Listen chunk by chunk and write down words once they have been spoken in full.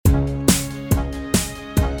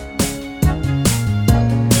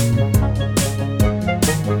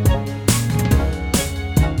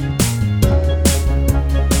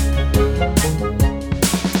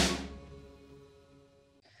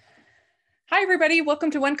Hi, everybody.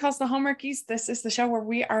 Welcome to When Calls the Hallmarkies. This is the show where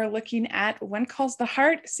we are looking at When Calls the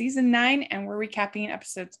Heart, season 9, and we're recapping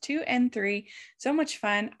episodes 2 and 3. So much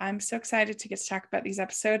fun. I'm so excited to get to talk about these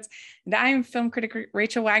episodes. And I'm film critic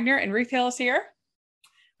Rachel Wagner, and Ruth Hill is here.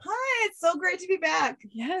 Hi, it's so great to be back.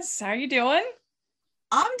 Yes. How are you doing?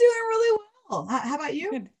 I'm doing really well. How about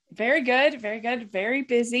you? Good. Very good. Very good. Very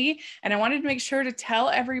busy. And I wanted to make sure to tell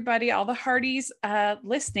everybody, all the Hearties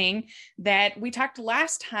listening, that we talked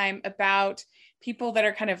last time about people that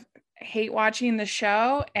are kind of hate watching the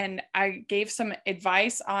show. And I gave some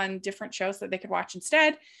advice on different shows that they could watch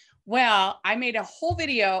instead. Well, I made a whole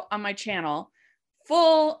video on my channel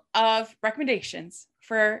full of recommendations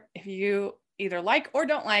for if you either like or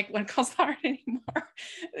don't like When Calls the Heart anymore.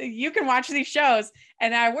 You can watch these shows,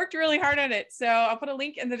 and I worked really hard on it. So I'll put a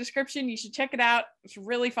link in the description. You should check it out. It's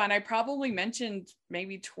really fun. I probably mentioned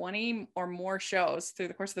maybe 20 or more shows through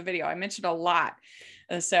the course of the video. I mentioned a lot.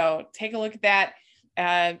 So take a look at that.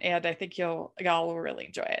 And I think y'all will really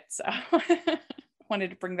enjoy it. So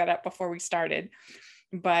wanted to bring that up before we started.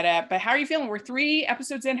 But how are you feeling? We're 3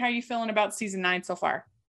 episodes in. How are you feeling about season 9 so far?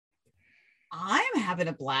 I'm having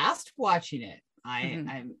a blast watching it. I'm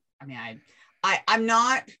going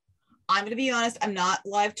to be honest, I'm not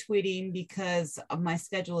live tweeting because my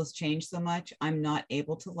schedule has changed so much. I'm not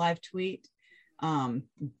able to live tweet.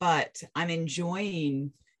 But I'm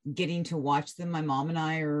enjoying getting to watch them. My mom and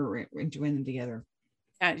I are enjoying them together.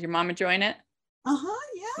 Yeah, your mom enjoying it?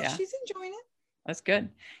 Yeah, she's enjoying it. That's good.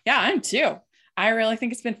 Yeah, I'm too. I really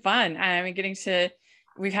think it's been fun. I mean,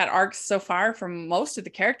 we've had arcs so far from most of the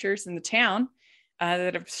characters in the town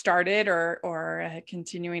that have started or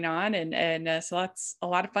continuing on. And so that's a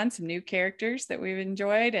lot of fun. Some new characters that we've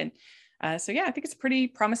enjoyed. And so, yeah, I think it's a pretty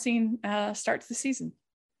promising start to the season.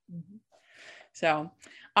 Mm-hmm. So,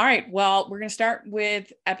 all right. Well, we're going to start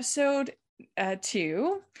with episode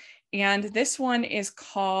 2. And this one is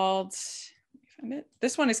called...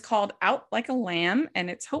 This one is called Out Like a Lamb, and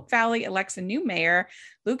it's Hope Valley elects a new mayor.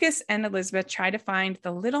 Lucas and Elizabeth try to find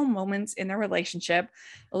the little moments in their relationship.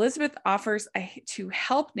 Elizabeth offers to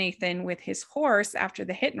help Nathan with his horse after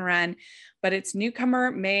the hit and run, but it's newcomer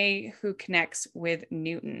May who connects with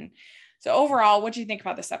Newton. So overall, what do you think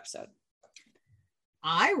about this episode?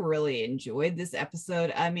 I really enjoyed this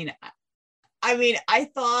episode. I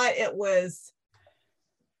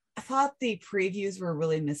thought the previews were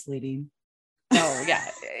really misleading. Oh yeah,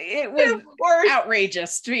 it was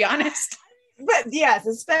outrageous, to be honest. But yes,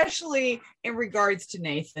 especially in regards to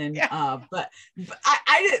Nathan. Yeah. But then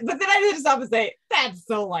I did stop and say, that's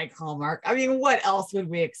so like Hallmark. I mean, what else would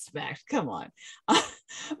we expect? Come on.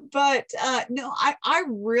 But no, I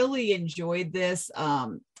really enjoyed this.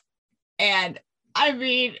 And I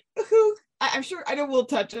mean, I'm sure, I know we'll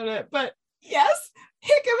touch on it, but yes,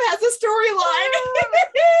 Hickam has a storyline.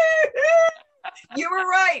 You were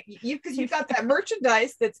right. Because you got that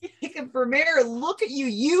merchandise that's Hickam for mayor. Look at you.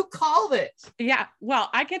 You called it. Yeah. Well,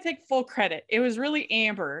 I can take full credit. It was really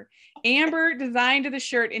Amber. Amber designed the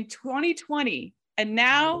shirt in 2020. And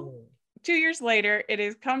now, 2 years later, it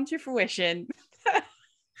has come to fruition.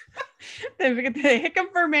 The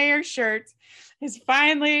Hickam for mayor shirt has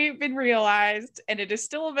finally been realized, and it is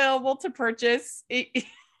still available to purchase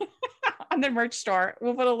on the merch store.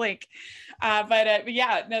 We'll put a link. But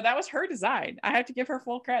yeah, no, that was her design. I have to give her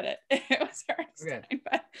full credit. It was her design.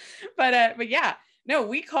 But yeah, no,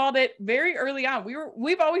 we called it very early on.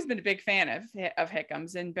 We've always been a big fan of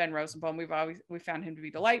Hickam's and Ben Rosenbaum. We found him to be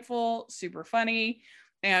delightful, super funny,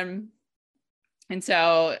 and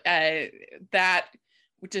so that,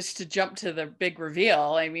 just to jump to the big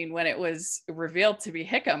reveal. I mean, when it was revealed to be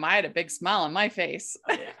Hickam, I had a big smile on my face,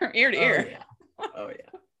 from ear to ear. Oh yeah.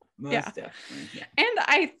 Most definitely. Yeah. And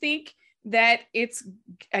I think that it's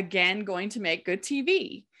again going to make good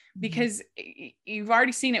TV, because you've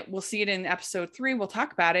already seen it. We'll see it in episode 3. We'll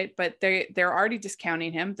talk about it, but they're already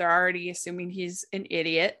discounting him. They're already assuming he's an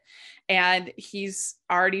idiot, and he's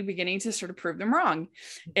already beginning to sort of prove them wrong.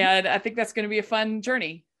 And I think that's going to be a fun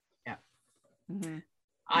journey. Yeah. Mm-hmm.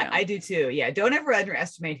 I do too. Yeah. Don't ever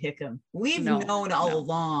underestimate Hickam. We've known all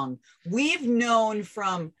along. We've known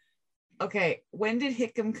from, okay, when did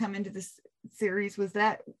Hickam come into this series? Was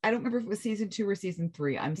that, I don't remember if it was season 2 or season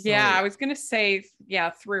 3. I'm sorry. Yeah, I was gonna say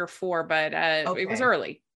 3 or 4, but okay. It was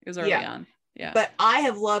early. It was early on. Yeah. But I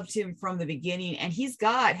have loved him from the beginning, and he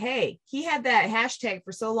had that hashtag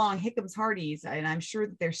for so long, Hickam's Hearties, and I'm sure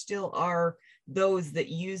that there still are those that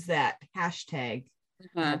use that hashtag.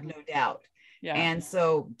 I have no doubt. Yeah. And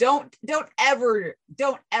so don't ever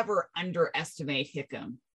underestimate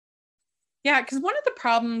Hickam. Yeah, because one of the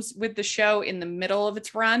problems with the show in the middle of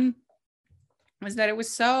its run was that it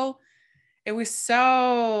was so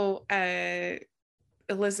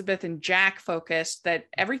Elizabeth and Jack focused, that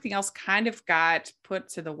everything else kind of got put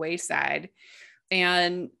to the wayside.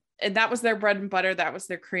 And that was their bread and butter. That was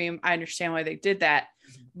their cream. I understand why they did that.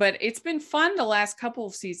 But it's been fun the last couple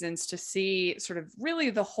of seasons to see sort of really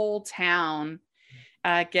the whole town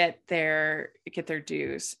get their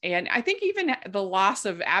dues. And I think even the loss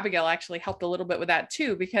of Abigail actually helped a little bit with that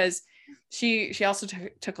too, because she also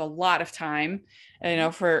took a lot of time,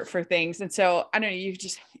 for things. And so I don't know,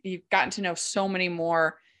 you've gotten to know so many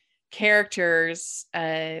more characters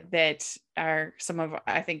that are some of,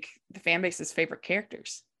 I think, the fan base's favorite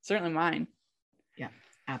characters. Certainly mine. Yeah,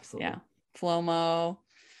 absolutely. Yeah. Flomo,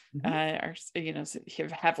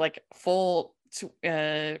 have like full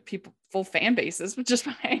people, full fan bases, which is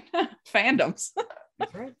fine. Fandoms.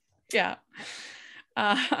 That's right. Yeah.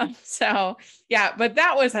 So yeah, but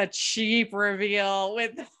that was a cheap reveal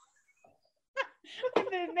with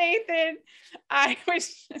Nathan. I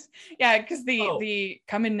was just, because the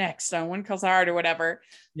coming next on One Calls Hard or whatever.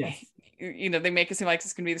 Yes. They make it seem like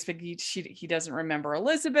it's gonna be this big, he doesn't remember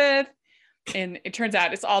Elizabeth, and it turns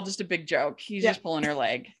out it's all just a big joke. He's just pulling her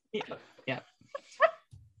leg. Yeah.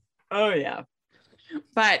 Oh yeah.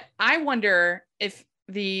 But I wonder if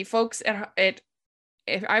the folks if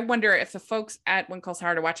the folks at One Calls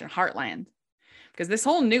Hard are watching Heartland, because this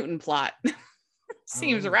whole Newton plot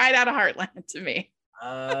seems right out of Heartland to me.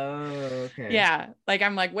 Oh, okay. Yeah, like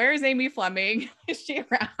I'm like, where's Amy Fleming? Is she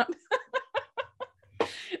around?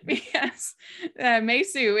 Because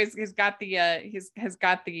Mesu has got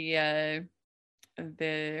the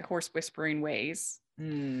horse whispering ways of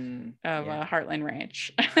Heartland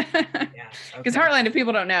Ranch. Because Heartland, if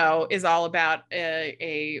people don't know, is all about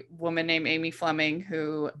a woman named Amy Fleming,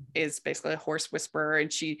 who is basically a horse whisperer,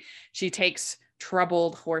 and she takes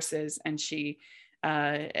troubled horses, and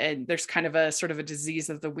and there's kind of a sort of a disease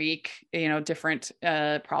of the week, different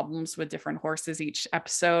problems with different horses each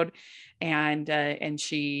episode, and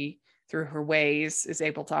she, through her ways, is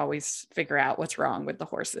able to always figure out what's wrong with the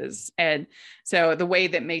horses. And so the way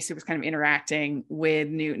that Macy was kind of interacting with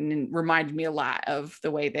Newton reminded me a lot of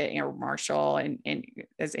the way that Marshall and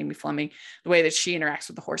as Amy Fleming, the way that she interacts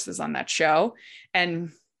with the horses on that show.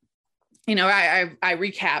 And I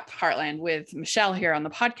recap Heartland with Michelle here on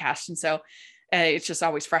the podcast, and so it's just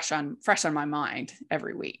always fresh on my mind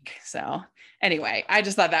every week. So anyway, I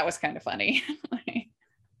just thought that was kind of funny.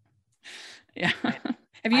 Yeah.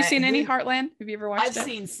 Have you seen any Heartland? Have you ever watched it? I've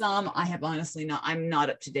seen some. I have honestly not. I'm not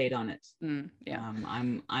up to date on it. Yeah.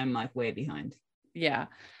 I'm like way behind. Yeah.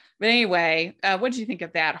 But anyway, what did you think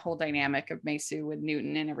of that whole dynamic of Mesu with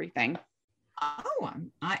Newton and everything? Oh,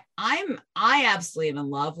 I absolutely am in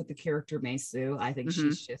love with the character Mesu. I think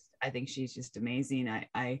she's just amazing.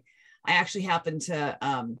 I actually happened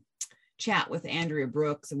to chat with Andrea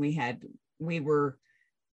Brooks, and we were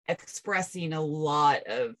expressing a lot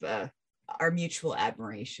of our mutual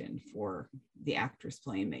admiration for the actress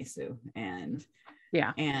playing Mesu, and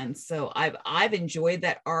so I've enjoyed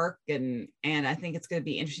that arc, and I think it's going to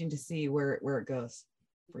be interesting to see where it goes,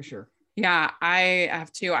 for sure. Yeah, I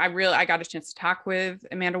have too. I got a chance to talk with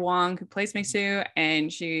Amanda Wong, who plays Mesu,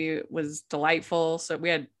 and she was delightful. So we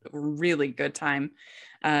had a really good time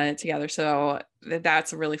together. So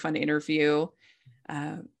that's a really fun interview.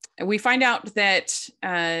 And we find out that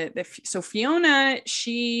so Fiona,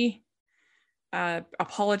 she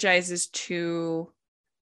apologizes to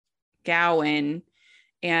Gowan,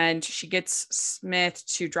 and she gets Smith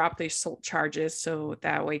to drop the assault charges, so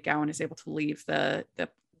that way Gowan is able to leave the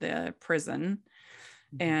prison.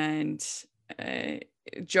 And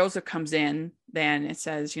Joseph comes in then and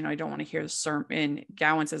says, I don't want to hear the sermon.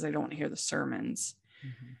 Gowan says, I don't want to hear the sermons.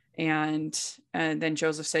 And then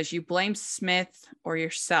Joseph says, you blame Smith or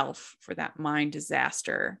yourself for that mine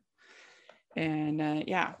disaster. And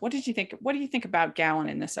what did you think? What do you think about Gowan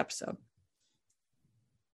in this episode?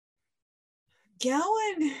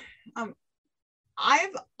 Gowan,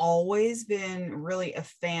 I've always been really a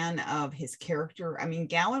fan of his character. I mean,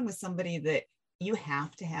 Gowan was somebody that you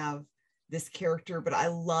have to have this character, but I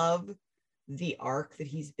love the arc that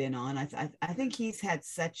he's been on. I think he's had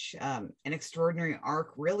such an extraordinary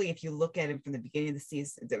arc, really, if you look at him from the beginning of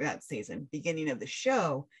the beginning of the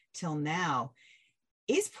show till now.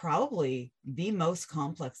 He's probably the most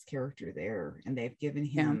complex character there, and they've given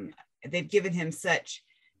him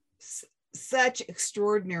such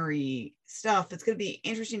extraordinary stuff. It's going to be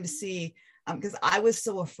interesting to see, because I was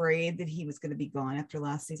so afraid that he was going to be gone after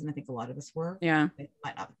last season. I think a lot of us were. Yeah, he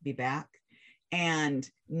might not be back. And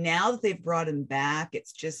now that they've brought him back,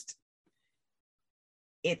 it's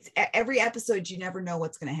every episode, you never know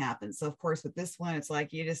what's going to happen. So of course with this one, it's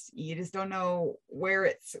like you just don't know where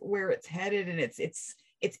it's headed, and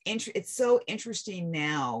it's so interesting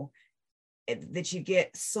now that you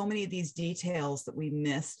get so many of these details that we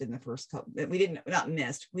missed in the first couple, that we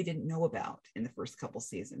didn't know about in the first couple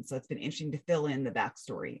seasons. So it's been interesting to fill in the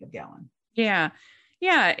backstory of Galen. Yeah.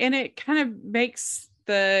 Yeah. And it kind of makes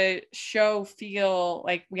the show feel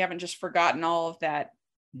like we haven't just forgotten all of that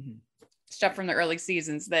stuff from the early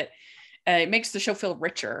seasons, that it makes the show feel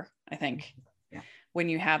richer, I think, when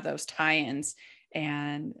you have those tie-ins.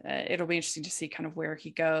 And it'll be interesting to see kind of where he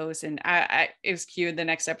goes. And it was cute. The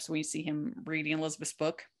next episode, we see him reading Elizabeth's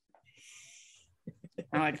book.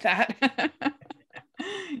 I like that.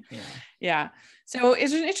 Yeah. So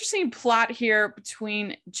it's an interesting plot here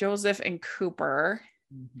between Joseph and Cooper.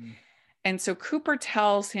 And so Cooper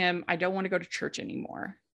tells him, I don't want to go to church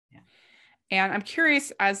anymore. And I'm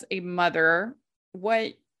curious, as a mother,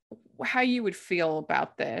 how you would feel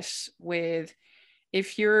about this, with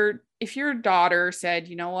if your daughter said,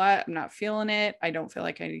 you know what, I'm not feeling it, I don't feel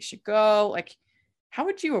like I should go. Like, how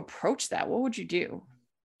would you approach that? What would you do?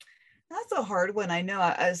 That's a hard one. I know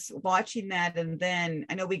I was watching that, and then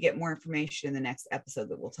I know we get more information in the next episode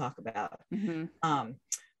that we'll talk about.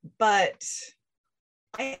 But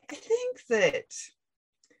I think that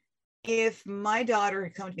if my daughter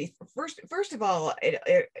had come to me, first of all,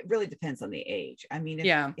 it really depends on the age. I mean,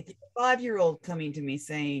 if it's a 5-year-old coming to me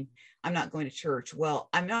saying, I'm not going to church, well,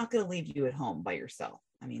 I'm not going to leave you at home by yourself.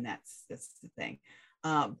 I mean, that's the thing.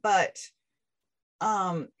 But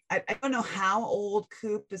I don't know how old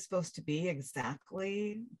Coop is supposed to be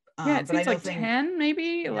exactly. It seems like 10,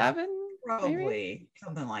 maybe 11, probably maybe?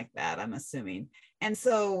 Something like that, I'm assuming. And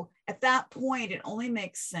so at that point, it only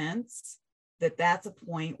makes sense that that's a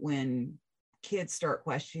point when kids start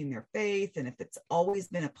questioning their faith. And if it's always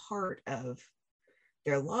been a part of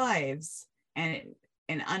their lives and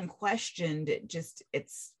unquestioned,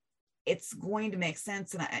 it's going to make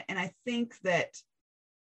sense. And I think that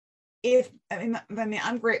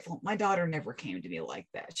I'm grateful. My daughter never came to me like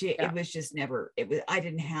that. It was just never, I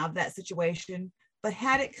didn't have that situation, but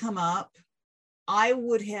had it come up, I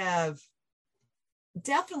would have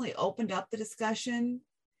definitely opened up the discussion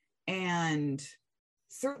and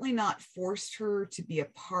certainly not forced her to be a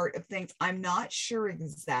part of things. I'm not sure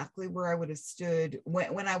exactly where I would have stood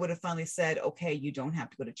when I would have finally said, okay, you don't have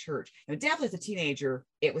to go to church. Definitely as a teenager,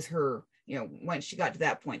 it was her, when she got to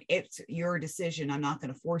that point, it's your decision. I'm not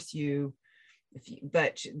going to force you.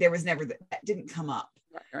 But there was never, that didn't come up.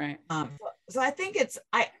 Right. So I think it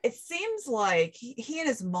seems like he and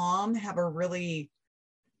his mom have a really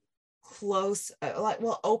close,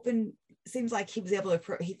 open, seems like he was able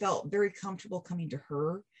to, he felt very comfortable coming to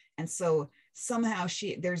her. And so somehow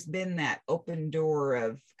there's been that open door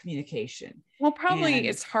of communication. Well, probably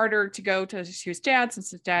it's harder to go to his dad,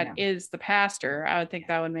 since his dad is the pastor. I would think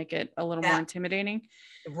that would make it a little more intimidating.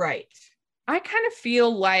 Right. I kind of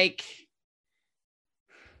feel like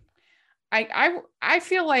I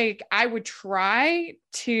feel like I would try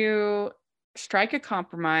to strike a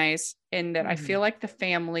compromise in that I feel like the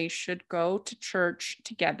family should go to church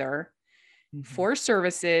together for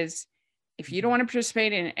services. If you don't want to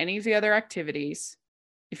participate in any of the other activities,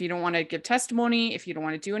 if you don't want to give testimony, if you don't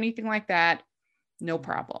want to do anything like that, no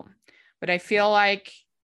problem. But I feel like,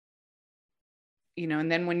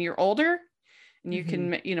 and then when you're older and you can,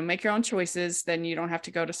 make your own choices, then you don't have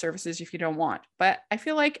to go to services if you don't want. But I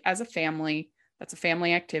feel like as a family, that's a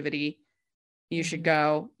family activity. You should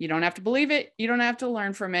go. You don't have to believe it. You don't have to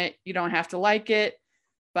learn from it. You don't have to like it.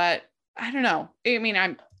 But I don't know. I mean,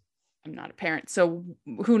 I'm not a parent, so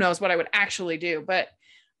who knows what I would actually do. But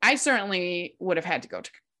I certainly would have had to go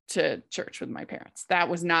to church with my parents. That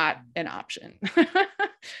was not an option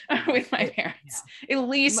with my parents, at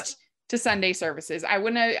least to Sunday services.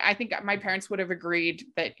 I think my parents would have agreed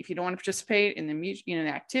that if you don't want to participate in the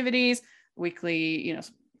activities, weekly,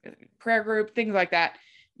 prayer group, things like that,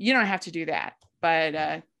 you don't have to do that. But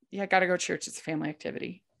got to go to church. It's a family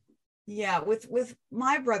activity. Yeah, with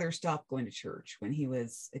my brother stopped going to church when he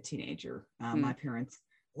was a teenager. My parents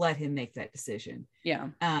let him make that decision. Yeah.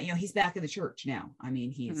 He's back in the church now. I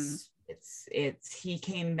mean, he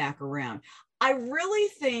came back around. I really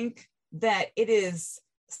think that it is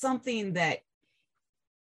something that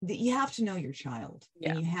you have to know your child,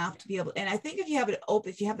 and you have to be able, and I think if you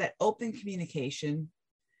have that open communication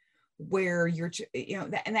where you're,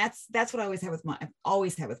 and that's what I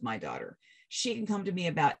always have with my daughter. She can come to me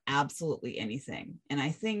about absolutely anything. And I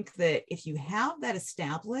think that if you have that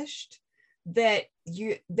established, that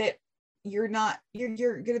you're going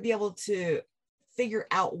to be able to figure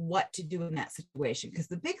out what to do in that situation. Because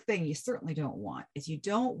the big thing you certainly don't want is you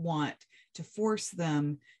don't want to force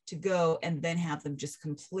them to go and then have them just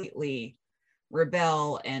completely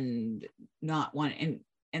rebel and not want, and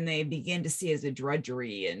and they begin to see as a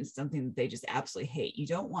drudgery and something that they just absolutely hate. You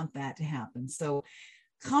don't want that to happen. So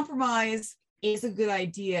compromise is a good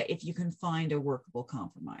idea if you can find a workable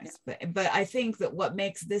compromise. But I think that what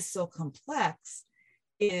makes this so complex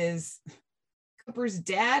is Cooper's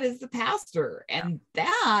dad is the pastor, and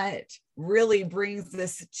that really brings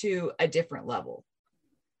this to a different level.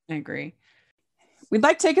 I agree. We'd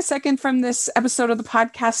like to take a second from this episode of the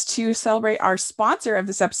podcast to celebrate our sponsor of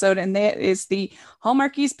this episode, and that is the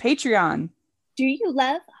Hallmarkies Patreon. Do you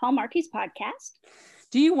love Hallmarkies podcast?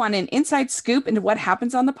 Do you want an inside scoop into what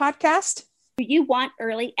happens on the podcast? Do you want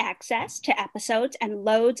early access to episodes and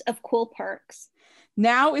loads of cool perks?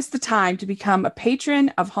 Now is the time to become a patron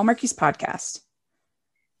of Hallmarkies podcast.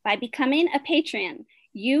 By becoming a patron,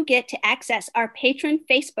 you get to access our patron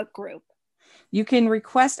Facebook group. You can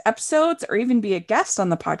request episodes or even be a guest on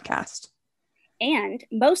the podcast. And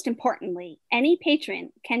most importantly, any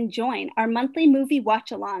patron can join our monthly movie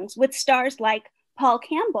watch-alongs with stars like Paul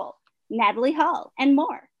Campbell, Natalie Hall, and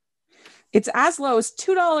more. It's as low as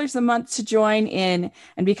 $2 a month to join in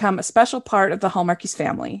and become a special part of the Hallmarkies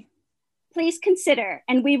family. Please consider,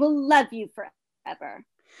 and we will love you forever.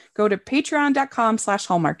 Go to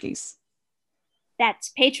patreon.com/Hallmarkies.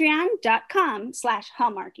 That's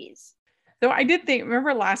patreon.com/Hallmarkies. Though I did think,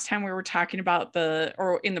 remember last time we were talking about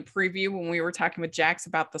or in the preview when we were talking with Jax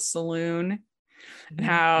about the saloon and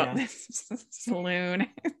how this saloon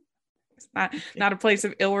is not a place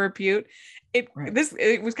of ill repute. It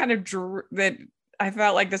was kind of that I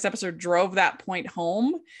felt like this episode drove that point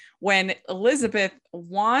home when Elizabeth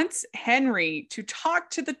wants Henry to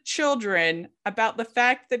talk to the children about the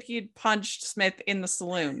fact that he had punched Smith in the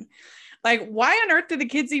saloon. Like, why on earth do the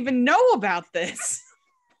kids even know about this?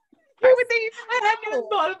 Why would they even I hadn't even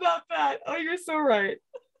thought about that. Oh, you're so right.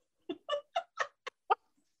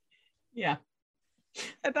 Yeah.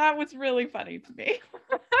 That was really funny to me.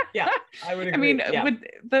 Yeah, I would agree. I mean, with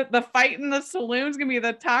the fight in the saloon is going to be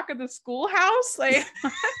the talk of the schoolhouse. Like,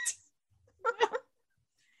 what?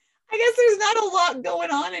 I guess there's not a lot going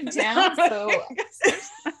on in town. So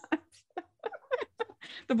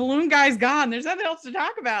the balloon guy's gone. There's nothing else to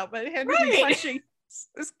talk about but Henry punching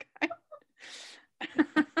this guy.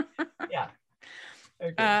 Yeah.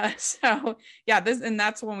 Okay. So yeah,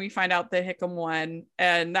 that's when we find out the Hickam won,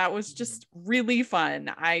 and that was just really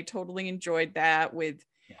fun. I totally enjoyed that with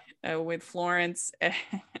Florence and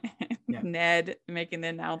Ned making the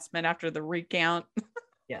announcement after the recount.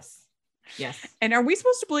 Yes. And are we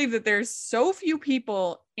supposed to believe that there's so few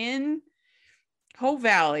people in Hope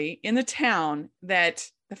Valley, in the town, that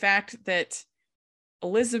the fact that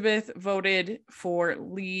Elizabeth voted for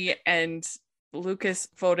Lee and Lucas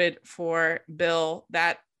voted for Bill,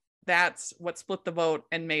 that's what split the vote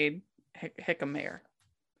and made Hickam mayor?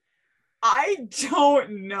 I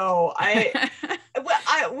don't know. I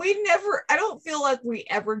don't feel like we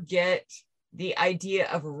ever get the idea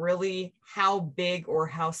of really how big or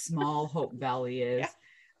how small Hope Valley is.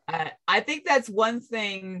 Yeah. I think that's one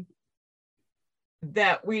thing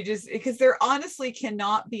that we just, because there honestly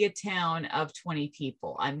cannot be a town of 20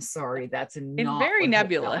 people. I'm sorry, it's very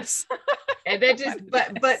nebulous. And that just,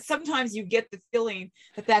 but sometimes you get the feeling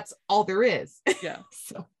that that's all there is. Yeah.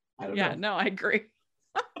 So I don't know. Yeah, no, I agree.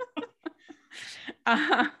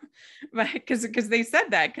 But because they said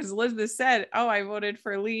that, because Elizabeth said, "Oh, I voted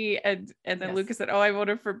for Lee," and then Lucas said, "Oh, I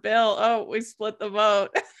voted for Bill." Oh, we split the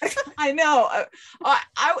vote. I know.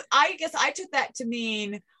 I guess I took that to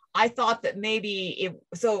mean I thought that maybe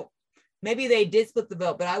they did split the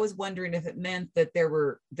vote, but I was wondering if it meant that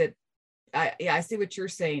I see what you're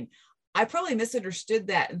saying. I probably misunderstood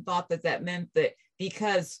that and thought that meant that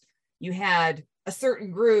because you had a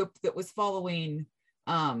certain group that was following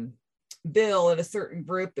Bill and a certain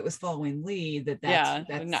group that was following Lee,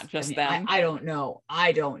 that's not just them. I don't know.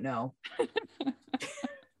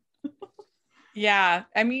 Yeah.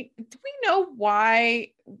 I mean, do we know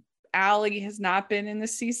why Allie has not been in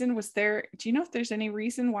this season? Do you know if there's any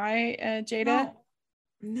reason why, Jada?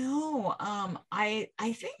 No. I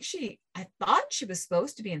thought she was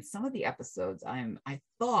supposed to be in some of the episodes. I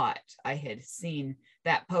thought I had seen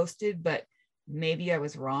that posted, but maybe I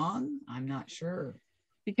was wrong. I'm not sure.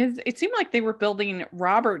 Because it seemed like they were building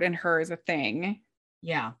Robert and her as a thing.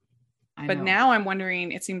 Yeah. But now I'm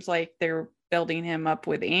wondering, it seems like they're building him up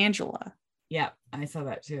with Angela. Yeah, I saw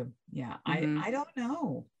that too. Yeah. Mm-hmm. I don't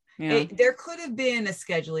know. Yeah. There could have been a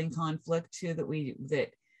scheduling conflict too that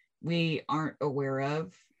we aren't aware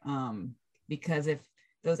of, because if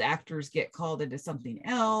those actors get called into something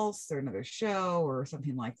else or another show or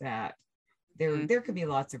something like that, there could be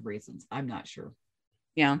lots of reasons. I'm not sure.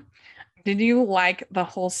 Yeah. Did you like the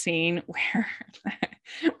whole scene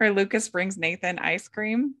where Lucas brings Nathan ice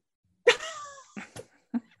cream?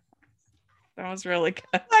 That was really good.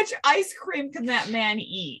 How much ice cream can that man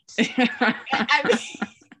eat? I mean,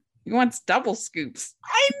 he wants double scoops.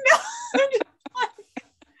 I know.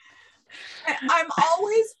 I'm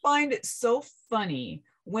always find it so funny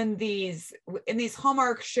when in these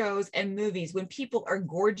Hallmark shows and movies, when people are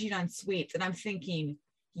gorging on sweets, and I'm thinking,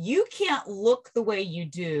 you can't look the way you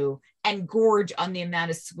do and gorge on the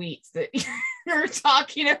amount of sweets that you're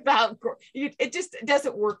talking about. It just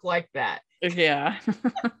doesn't work like that. Yeah.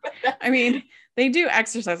 I mean, they do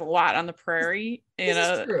exercise a lot on the prairie,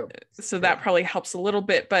 so that probably helps a little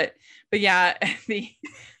bit, but yeah,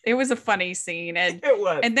 it was a funny scene. And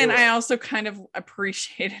then I also kind of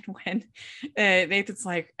appreciated when Nathan's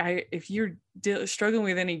like, if you're struggling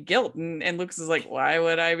with any guilt, and Lucas is like, why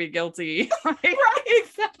would I be guilty? Right,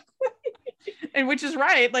 exactly. And which is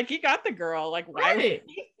right, like, he got the girl, like, why would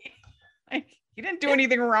like, he didn't do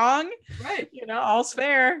anything wrong, right? All's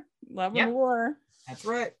fair, love and war. That's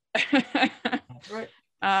right. That's right.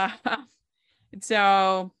 And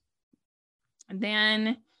so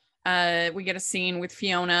then we get a scene with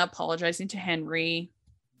Fiona apologizing to Henry.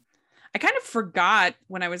 I kind of forgot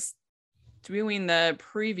when I was doing the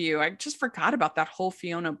preview. I just forgot about that whole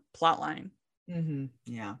Fiona plotline. Mm-hmm.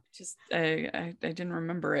 Yeah. Just I didn't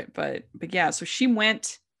remember it, but yeah. So she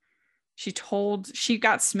went. She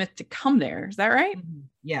got Smith to come there. Is that right? Mm-hmm.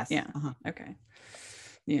 Yes. Yeah. Uh-huh. Okay.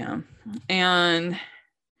 Yeah. And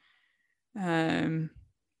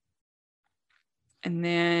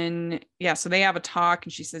then so they have a talk,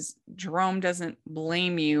 and she says Jerome doesn't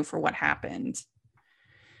blame you for what happened,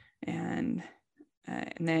 and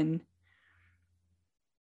then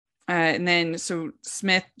so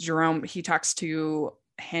Smith, Jerome, he talks to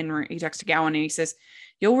Henry, he talks to Gowan, and he says,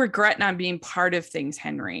 you'll regret not being part of things,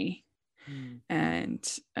 Henry. And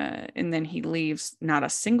then he leaves, not a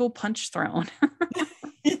single punch thrown.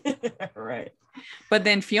 Right. But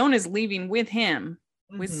then Fiona's leaving with him,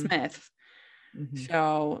 with Smith. Mm-hmm.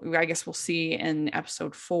 So I guess we'll see in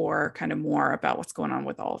episode 4 kind of more about what's going on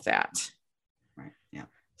with all of that. Right. Yeah.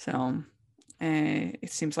 So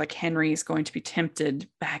it seems like Henry is going to be tempted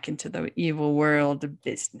back into the evil world of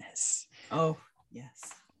business. Oh,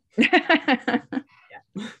 yes. Yeah.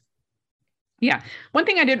 Yeah. One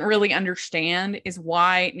thing I didn't really understand is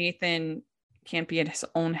why Nathan can't be at his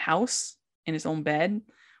own house in his own bed.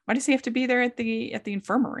 Why does he have to be there at the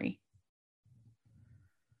infirmary?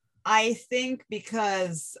 I think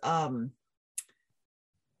because I'm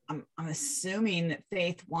assuming that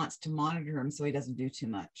Faith wants to monitor him so he doesn't do too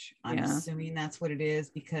much. I'm assuming that's what it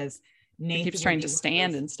is, because Nathan he keeps trying to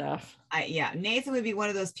stand and stuff. Nathan would be one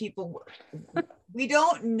of those people. We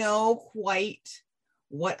don't know quite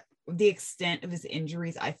what the extent of his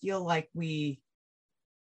injuries. I feel like he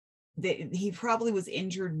probably was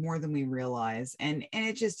injured more than we realize, and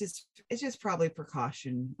it's just probably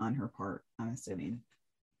precaution on her part, I'm assuming.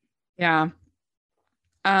 Yeah.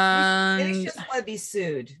 He just want to be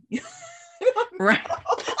sued. Right.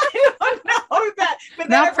 I don't know that, but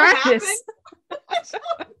that ever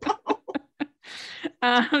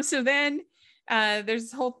happened. So then there's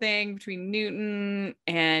this whole thing between Newton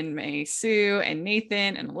and May Sue and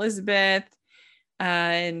Nathan and Elizabeth.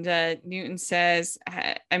 And Newton says,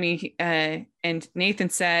 and Nathan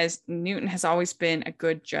says, Newton has always been a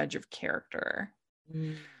good judge of character.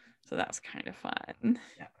 So that's kind of fun.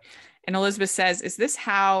 Yeah. And Elizabeth says, is this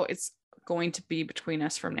how it's going to be between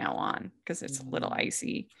us from now on? Because it's a little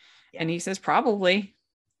icy. Yeah. And he says, probably.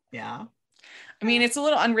 Yeah. I mean, it's a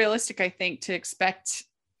little unrealistic, I think, to expect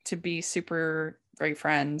to be super great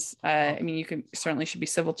friends. I mean, you certainly should be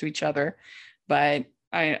civil to each other, but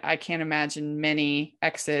I can't imagine many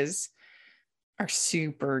exes are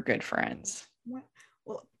super good friends.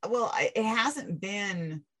 Well, it hasn't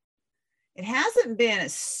been a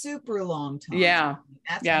super long time. Yeah.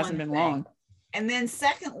 That's it hasn't been long. And then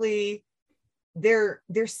secondly, they're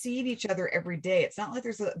seeing each other every day. It's not like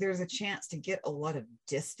there's a chance to get a lot of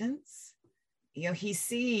distance.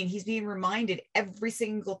 He's being reminded every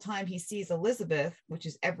single time he sees Elizabeth, which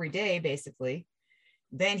is every day basically.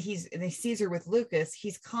 Then he sees her with Lucas.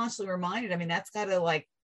 He's constantly reminded. I mean, that's got to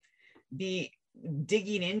be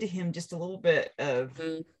digging into him just a little bit of,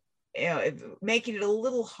 making it a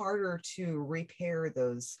little harder to repair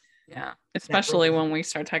those. Yeah, especially when we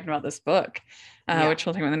start talking about this book, which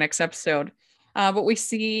we'll talk about in the next episode. But we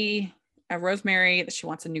see Rosemary that she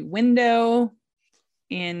wants a new window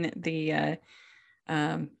in the,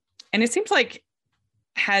 and it seems like,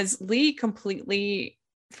 has Lee completely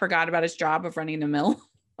forgot about his job of running the mill?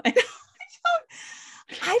 I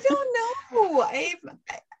don't know.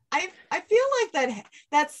 I feel like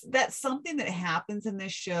that's something that happens in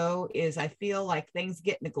this show is I feel like things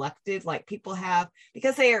get neglected, like people have,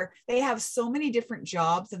 because they have so many different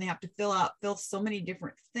jobs and they have to fill so many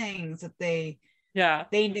different things that they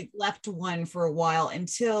neglect one for a while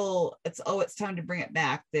until it's time to bring it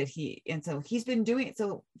back, so he's been doing it.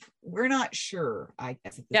 So we're not sure, I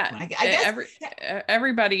guess, at this point. I guess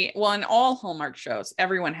everybody, well, in all Hallmark shows,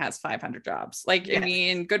 everyone has 500 jobs. Like, yes. I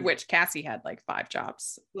mean, Good Witch, Cassie had like 5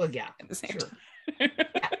 jobs. Well, yeah, at the same time. Yeah.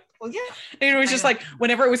 Well, yeah. And it was just like,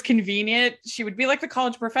 whenever it was convenient, she would be like the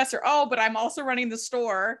college professor. Oh, but I'm also running the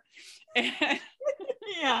store.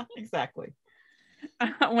 Yeah, exactly.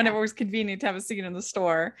 Whenever it was convenient to have a scene in the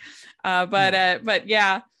store. But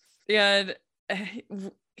yeah,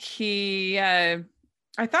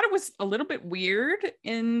 I thought it was a little bit weird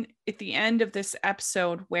at the end of this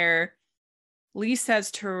episode where Lee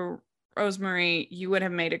says to Rosemary, you would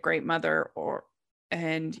have made a great mother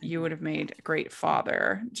and you would have made a great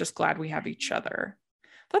father. Just glad we have each other. I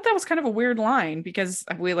thought that was kind of a weird line, because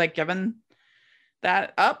have we like given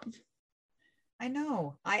that up? I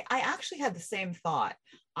know. I actually had the same thought.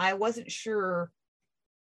 I wasn't sure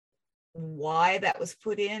why that was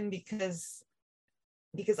put in, because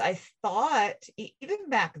I thought even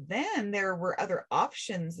back then there were other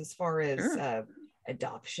options as far as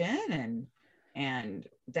adoption, and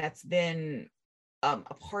that's been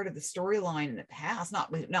a part of the storyline in the past.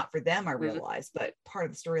 Not for them, I realize, but part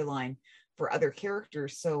of the storyline for other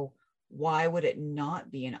characters. So why would it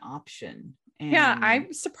not be an option? Yeah,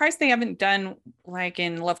 I'm surprised they haven't done like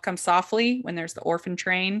in Love Comes Softly when there's the orphan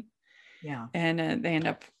train. Yeah, and they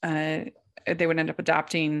would end up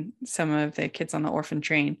adopting some of the kids on the orphan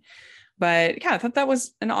train. But yeah, I thought that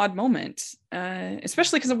was an odd moment,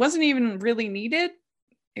 especially because it wasn't even really needed.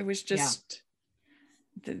 It was just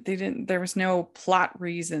there was no plot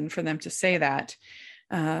reason for them to say that.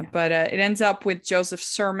 But it ends up with Joseph's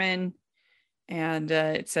sermon. And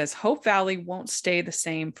it says, Hope Valley won't stay the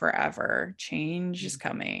same forever. Change is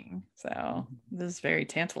coming. So this is very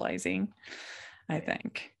tantalizing, I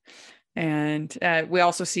think. And we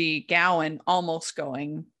also see Gowan almost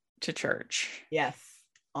going to church. Yes,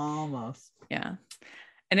 almost. Yeah.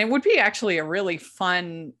 And it would be actually a really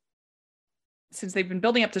fun, since they've been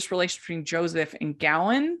building up this relationship between Joseph and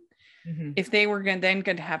Gowan, if they were going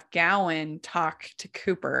to have Gowan talk to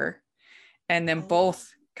Cooper and then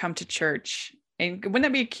both come to church. And wouldn't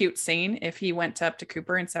that be a cute scene if he went up to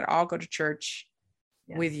Cooper and said, I'll go to church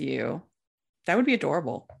with you? That would be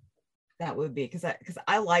adorable. That would be, because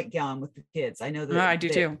I like Gowan with the kids. I know that I do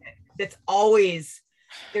too. That's always,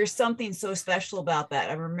 there's something so special about that.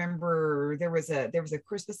 I remember there was a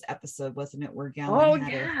Christmas episode, wasn't it, where Gowan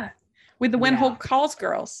with the When Hope Calls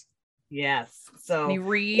girls. Yes. So and he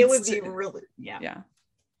reads. It would be really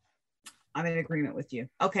I'm in agreement with you.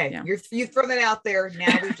 Okay. Yeah. You throw that out there.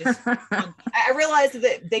 Now we just I realize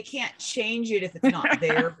that they can't change it if it's not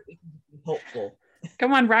there, but we can be hopeful.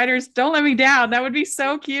 Come on, writers, don't let me down. That would be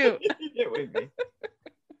so cute. It would be.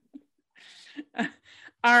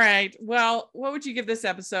 All right. Well, what would you give this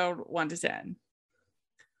episode 1 to 10?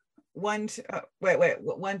 1 to wait.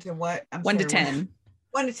 1 to what? 1 to 10.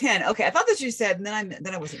 1 to 10. Okay. I thought that you said, and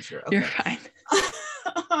then I wasn't sure. Okay. You're fine.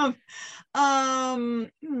 I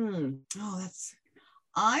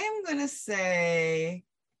am gonna say,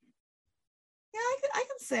 I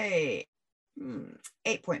can say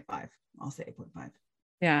 8.5. I'll say 8.5.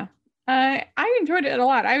 Yeah. I enjoyed it a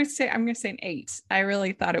lot. I'm going to say an 8. I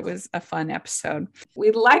really thought it was a fun episode.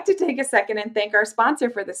 We'd like to take a second and thank our sponsor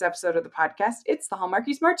for this episode of the podcast. It's the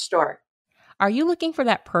Hallmarkies merch store. Are you looking for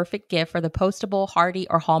that perfect gift for the postable, Hardy,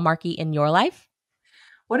 or Hallmarky in your life?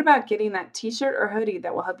 What about getting that t-shirt or hoodie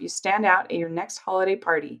that will help you stand out at your next holiday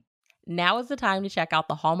party? Now is the time to check out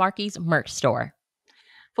the Hallmarkies merch store.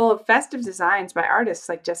 Full of festive designs by artists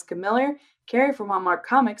like Jessica Miller, Carrie from Hallmark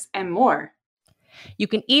Comics, and more. You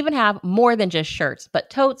can even have more than just shirts, but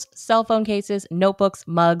totes, cell phone cases, notebooks,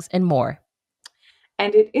 mugs, and more.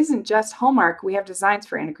 And it isn't just Hallmark. We have designs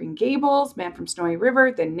for Anna Green Gables, Man from Snowy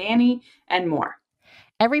River, The Nanny, and more.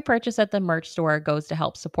 Every purchase at the merch store goes to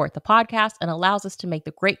help support the podcast and allows us to make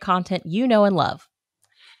the great content you know and love.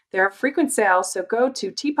 There are frequent sales, so go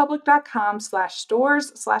to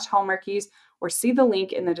tpublic.com/stores/Hallmarkies or see the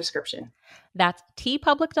link in the description. That's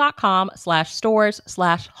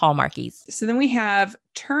tpublic.com/stores/Hallmarkies. So then we have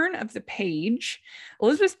Turn of the Page.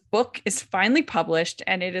 Elizabeth's book is finally published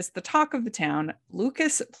and it is the talk of the town.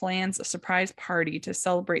 Lucas plans a surprise party to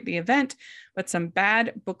celebrate the event, but some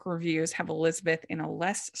bad book reviews have Elizabeth in a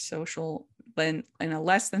less than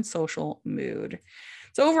social mood.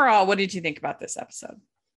 So overall, what did you think about this episode?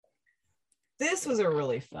 This was a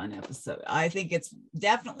really fun episode. I think it's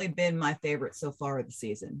definitely been my favorite so far of the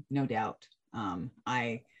season, no doubt.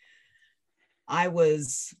 I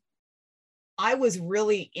was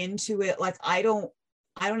really into it. Like I don't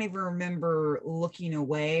even remember looking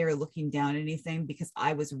away or looking down at anything, because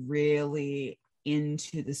I was really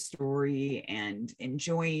into the story and I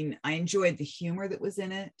enjoyed the humor that was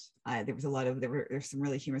in it. There's some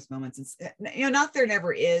really humorous moments. And, not there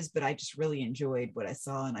never is, but I just really enjoyed what I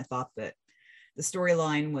saw. And I thought that the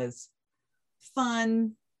storyline was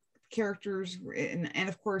fun, characters. And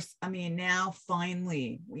of course, I mean, now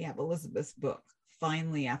finally we have Elizabeth's book.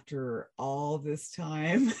 Finally, after all this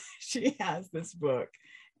time, she has this book.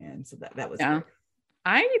 And so that was great.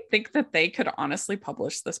 I think that they could honestly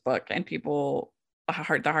publish this book and people,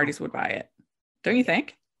 the Hardys would buy it. Don't you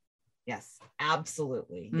think? Yes,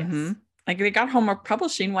 absolutely. Mm-hmm. Yes. Like they got Hallmark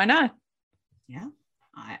Publishing. Why not? Yeah.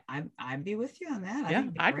 I'd be with you on that. Yeah,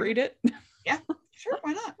 I'd read it. Yeah, sure.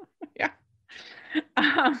 Why not? Yeah.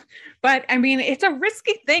 But I mean, it's a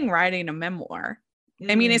risky thing writing a memoir.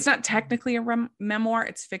 I mean, it's not technically a memoir,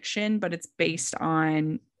 it's fiction, but it's based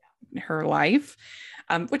on her life,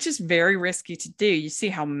 which is very risky to do. You see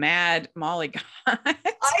how mad Molly got. I know,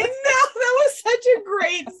 that was such a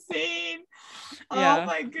great scene. Yeah. Oh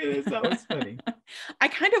my goodness, that was funny. I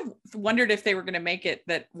kind of wondered if they were going to make it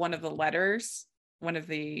that one of the letters,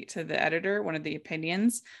 to the editor, one of the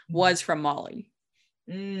opinions was from Molly.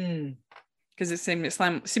 Because it seemed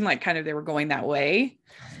like kind of they were going that way.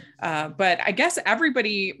 But I guess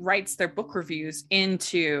everybody writes their book reviews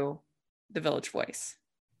into the Village Voice.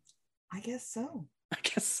 I guess so.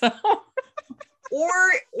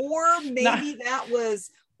 or maybe that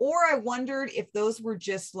was, or I wondered if those were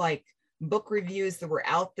just like book reviews that were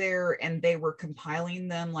out there and they were compiling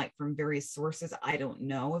them like from various sources. I don't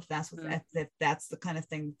know if that's what if that's the kind of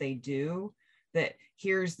thing that they do, that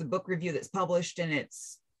here's the book review that's published and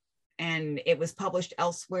it was published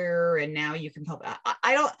elsewhere and now you can publish.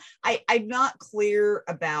 I'm not clear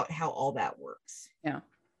about how all that works. Yeah.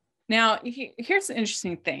 Now, here's the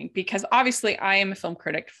interesting thing, because obviously I am a film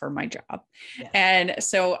critic for my job. Yes. And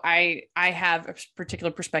so I have a particular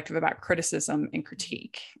perspective about criticism and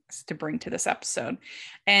critique to bring to this episode.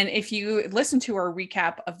 And if you listen to our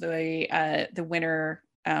recap of the winter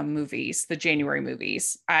movies, the January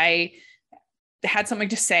movies, I had something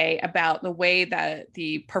to say about the way that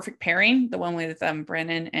the Perfect Pairing, the one with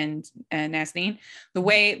Brennan and Nazneen, the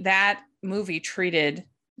way that movie treated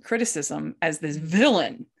criticism as this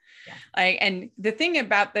villain. Yeah. And the thing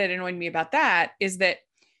about that annoyed me about that is that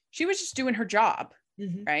she was just doing her job,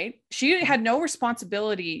 right? She had no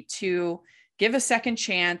responsibility to give a second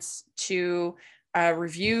chance to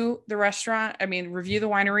review the restaurant. I mean, review the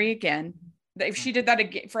winery again. If she did that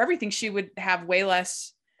again for everything, she would have way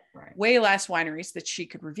less wineries that she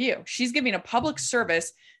could review. She's giving a public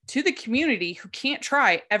service to the community who can't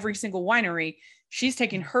try every single winery. She's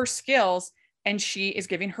taking her skills and she is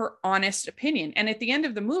giving her honest opinion. And at the end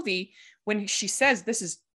of the movie, when she says this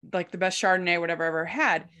is like the best Chardonnay whatever I ever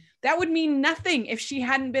had, that would mean nothing if she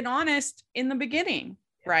hadn't been honest in the beginning,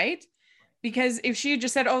 right? Because if she had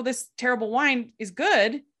just said, oh, this terrible wine is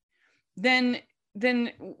good, then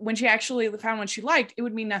when she actually found one she liked, it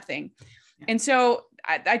would mean nothing. Yeah. And so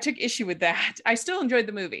I took issue with that. I still enjoyed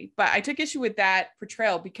the movie, but I took issue with that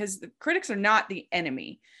portrayal because the critics are not the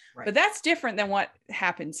enemy. Right. But that's different than what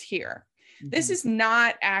happens here. This is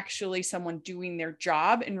not actually someone doing their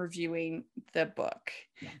job and reviewing the book.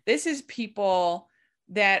 Yeah. This is people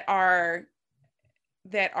that are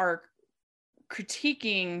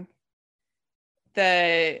critiquing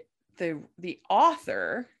the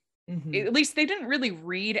author. At least they didn't really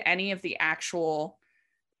read any of the actual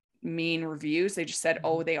mean reviews. They just said,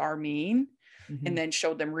 oh, they are mean, and then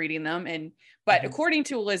showed them reading them. But according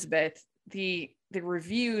to Elizabeth, the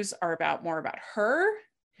reviews are more about her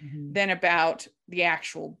than about the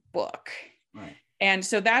actual book. Right. And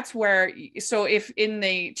so that's where, so if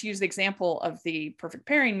to use the example of the Perfect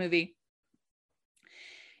Pairing movie,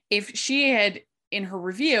 if she had in her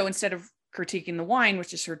review, instead of critiquing the wine,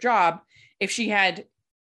 which is her job, if she had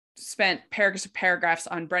spent paragraphs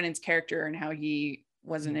on Brennan's character and how he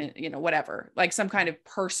wasn't, whatever, like some kind of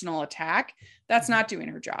personal attack, that's not doing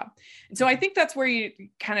her job. And so I think that's where you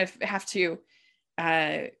kind of have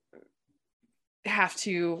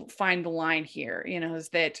to find the line here, is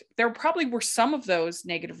that there probably were some of those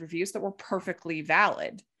negative reviews that were perfectly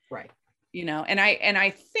valid. Right. And I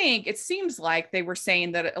think it seems like they were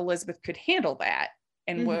saying that Elizabeth could handle that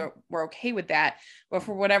and we're okay with that. But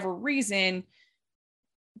for whatever reason,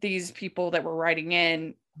 these people that were writing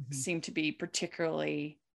in seem to be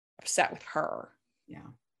particularly upset with her. Yeah.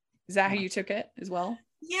 Is that how you took it as well?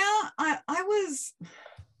 Yeah, I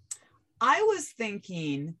was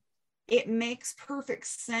thinking it makes perfect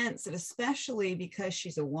sense, and especially because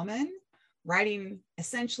she's a woman writing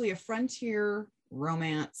essentially a frontier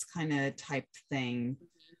romance kind of type thing.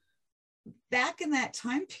 Back in that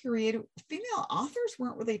time period, female authors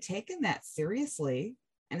weren't really taken that seriously,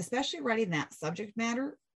 and especially writing that subject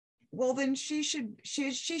matter. Well, then she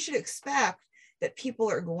should expect that people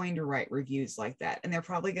are going to write reviews like that, and they're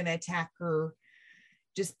probably going to attack her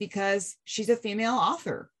just because she's a female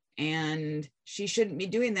author, and she shouldn't be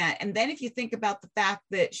doing that. And then if you think about the fact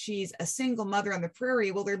that she's a single mother on the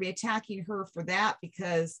prairie, well, they'll be attacking her for that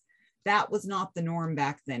because that was not the norm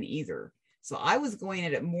back then either. So I was going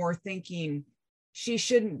at it more thinking she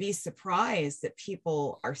shouldn't be surprised that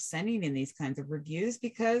people are sending in these kinds of reviews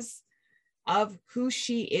because of who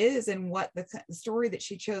she is and what the story that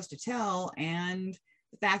she chose to tell, and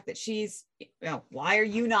the fact that she's, why are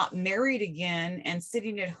you not married again and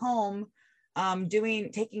sitting at home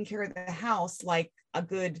taking care of the house like a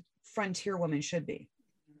good frontier woman should be.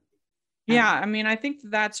 Yeah, I mean, I think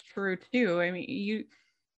that's true too. I mean,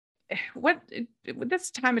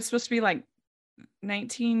 this time it's supposed to be like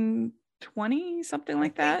 1920, something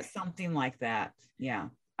like that. Something like that. Yeah.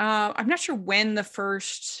 I'm not sure when the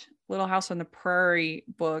first Little House on the Prairie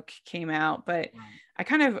book came out, but I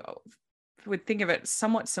kind of would think of it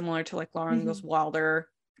somewhat similar to like Laura Ingalls Wilder,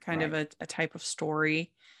 kind of a type of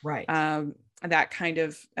story. Right. That kind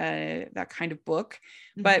of book.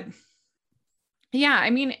 But yeah, I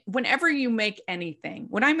mean, whenever you make anything,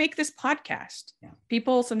 when I make this podcast,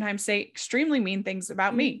 people sometimes say extremely mean things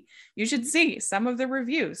about me. You should see some of the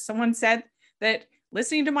reviews. Someone said that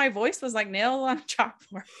listening to my voice was like nail on a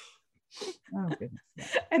chalkboard. Oh,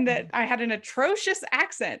 goodness. And that I had an atrocious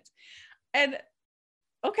accent. And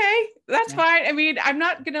okay, that's fine. I mean, I'm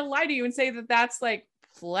not going to lie to you and say that that's like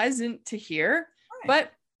pleasant to hear,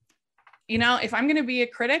 but if I'm going to be a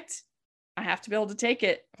critic, I have to be able to take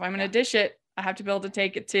it. If I'm going to dish it, I have to be able to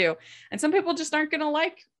take it too. And some people just aren't going to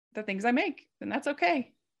like the things I make, and that's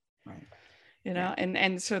okay. Right.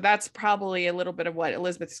 And so that's probably a little bit of what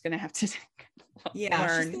Elizabeth is going to have to learn.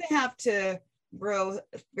 She's going to have to grow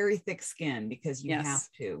very thick skin, because you have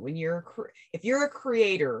to, if you're a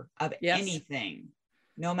creator of anything,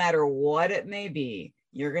 no matter what it may be,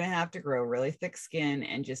 you're going to have to grow really thick skin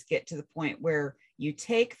and just get to the point where you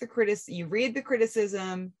take you read the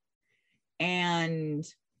criticism, and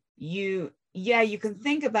you can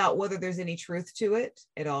think about whether there's any truth to it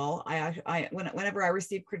at all. Whenever I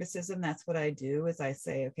receive criticism, that's what I do, is I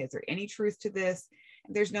say, okay, is there any truth to this?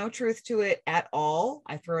 If there's no truth to it at all,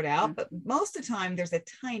 I throw it out. But most of the time there's a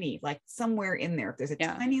tiny, like somewhere in there, if there's a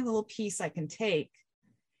tiny little piece I can take,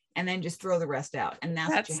 and then just throw the rest out. And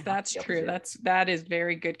that's true. That is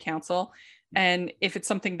very good counsel. And if it's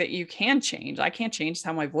something that you can change, I can't change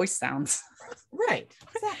how my voice sounds. Right.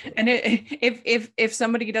 Exactly. And if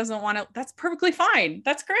somebody doesn't want to, that's perfectly fine.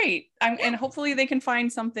 That's great. And hopefully they can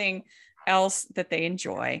find something else that they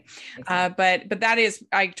enjoy. Exactly. But that is,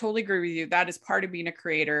 I totally agree with you. That is part of being a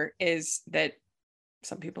creator, is that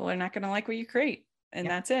some people are not going to like what you create, and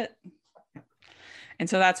that's it. And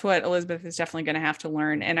so that's what Elizabeth is definitely going to have to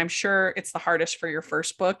learn. And I'm sure it's the hardest for your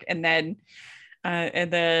first book. And then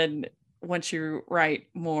once you write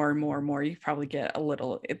more and more and more, you probably get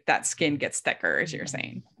that skin gets thicker, as you're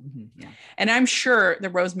saying. Yeah. And I'm sure that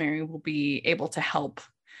Rosemary will be able to help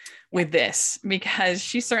with this, because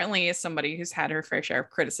she certainly is somebody who's had her fair share of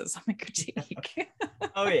criticism and critique.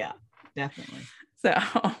 Oh yeah, definitely. So,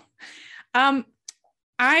 I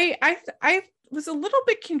was a little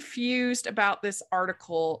bit confused about this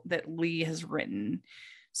article that Lee has written.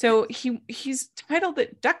 So he's titled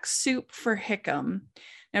it Duck Soup for Hickam.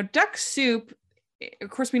 Now, Duck Soup, of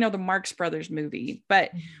course, we know the Marx Brothers movie,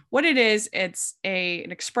 but what it is, it's an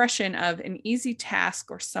expression of an easy task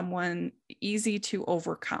or someone easy to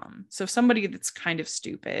overcome. So somebody that's kind of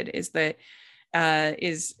stupid is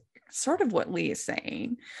sort of what Lee is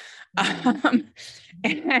saying. And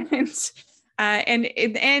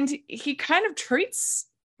he kind of treats,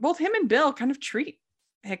 both him and Bill kind of treat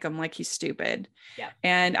Hickam like he's stupid. Yeah.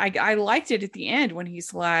 And I liked it at the end when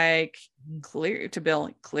he's like, clear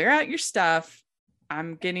out your stuff.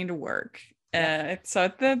 I'm getting to work.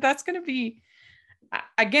 So that's going to be,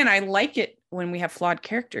 again, I like it when we have flawed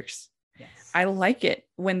characters. Yes. I like it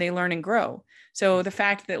when they learn and grow. So the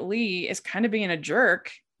fact that Lee is kind of being a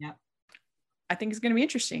jerk, I think is going to be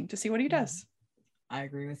interesting to see what he does. I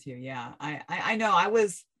agree with you. Yeah. I know. I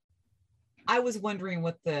was wondering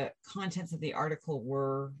what the contents of the article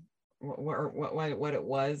were, what it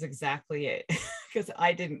was exactly, because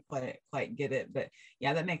I didn't quite get it. But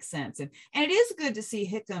yeah, that makes sense. And it is good to see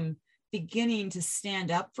Hickam beginning to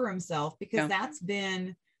stand up for himself, because that's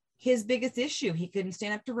been his biggest issue. He couldn't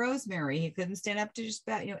stand up to Rosemary. He couldn't stand up to just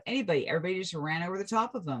about, anybody. Everybody just ran over the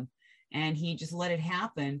top of him, and he just let it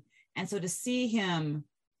happen. And so to see him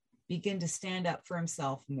begin to stand up for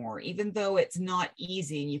himself more, even though it's not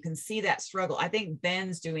easy, and you can see that struggle. I think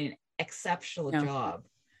Ben's doing an exceptional job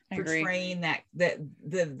portraying that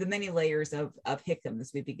the many layers of Hickam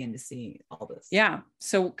as we begin to see all this. Yeah.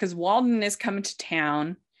 So because Walden is coming to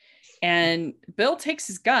town, and Bill takes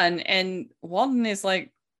his gun, and Walden is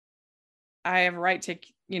like, I have a right to,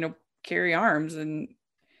 carry arms. And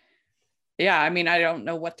yeah, I mean, I don't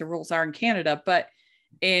know what the rules are in Canada, but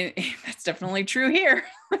that's definitely true here.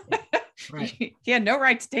 Right. He had no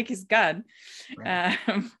right to take his gun. Right.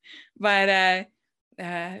 But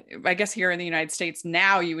I guess here in the United States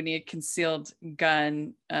now you would need a concealed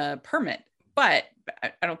gun permit. But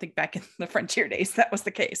I don't think back in the frontier days that was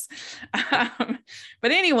the case.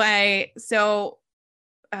 But anyway, so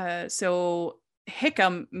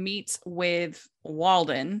Hickam meets with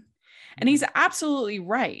Walden, and he's absolutely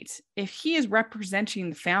right. If he is representing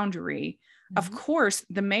the Foundry, of course,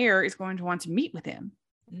 the mayor is going to want to meet with him.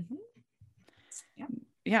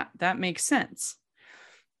 Yeah, that makes sense.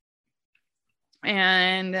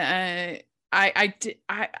 And I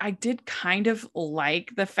did kind of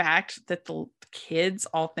like the fact that the kids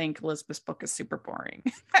all think Elizabeth's book is super boring.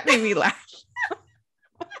 That made me laugh.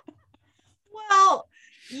 Well,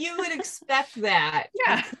 you would expect that.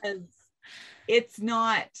 Yeah. Because it's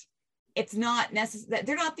not necessary.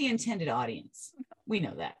 They're not the intended audience. We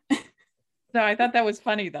know that. No, I thought that was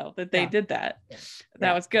funny though, that they did that. Yeah.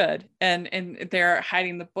 That was good. And they're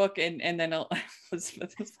hiding the book, and then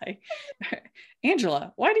Elizabeth was like,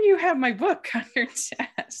 Angela, why do you have my book on your chest?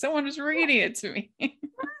 Someone was reading it to me.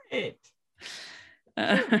 Right.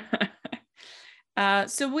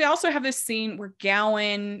 So we also have this scene where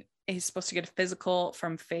Gowan is supposed to get a physical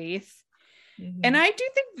from Faith. And I do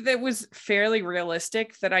think that was fairly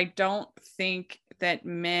realistic, that I don't think that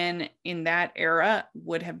men in that era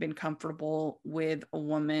would have been comfortable with a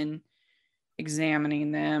woman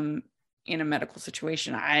examining them in a medical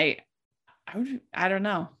situation. I don't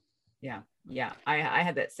know. Yeah. I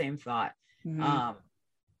had that same thought. Because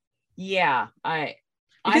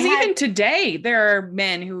even today there are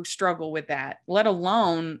men who struggle with that, let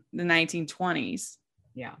alone the 1920s.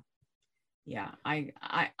 Yeah, I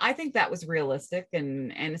think that was realistic,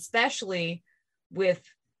 and especially with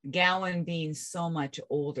Gowan being so much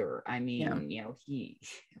older. I mean, he,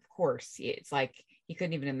 of course, it's like he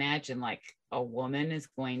couldn't even imagine like a woman is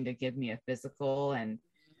going to give me a physical, and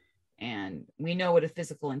we know what a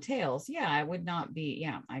physical entails. Yeah, I would not be.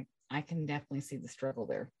 Yeah, I can definitely see the struggle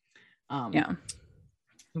there.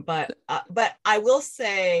 But I will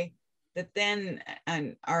say that then,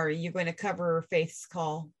 and are you going to cover Faith's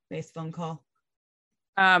phone call?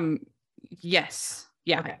 Yes.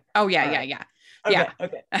 Yeah. Okay. Oh yeah. Yeah.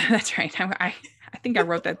 Okay. That's right. I think I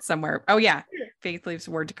wrote that somewhere. Oh yeah. Faith leaves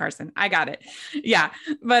word to Carson. I got it. Yeah.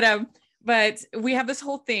 But we have this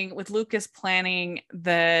whole thing with Lucas planning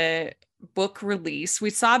the book release. We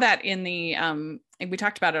saw that in the and we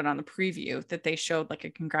talked about it on the preview, that they showed like a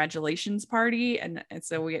congratulations party, and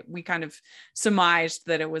so we kind of surmised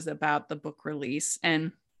that it was about the book release.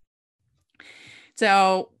 And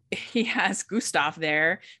so he has Gustav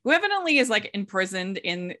there, who evidently is like imprisoned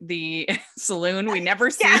in the saloon. We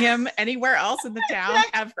never see him anywhere else in the town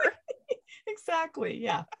ever. Exactly.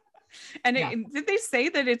 Yeah. And did they say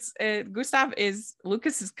that it's Gustav is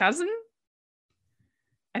Lucas's cousin?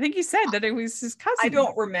 I think he said that it was his cousin. I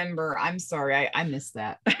don't remember. I'm sorry. I missed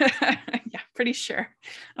that. Yeah, pretty sure.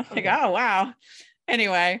 I'm like, oh wow.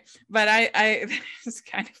 Anyway, but I it's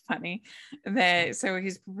kind of funny that so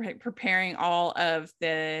he's preparing all of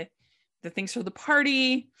the things for the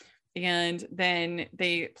party, and then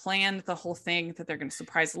they planned the whole thing that they're going to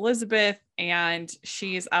surprise Elizabeth, and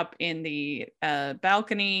she's up in the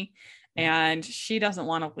balcony, and she doesn't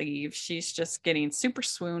want to leave. She's just getting super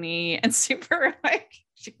swoony and super like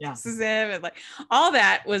she kisses him, and like all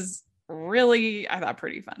that was really, I thought,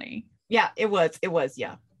 pretty funny. Yeah, it was.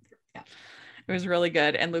 Yeah. It was really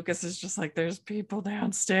good. And Lucas is just like, there's people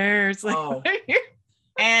downstairs. Like,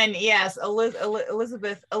 and yes,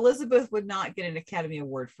 Elizabeth would not get an Academy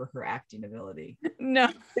Award for her acting ability. No.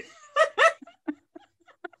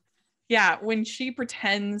 Yeah, when she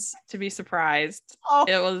pretends to be surprised,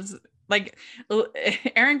 it was like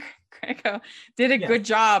Erin Greco did a good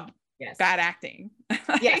job. Yes. Bad acting.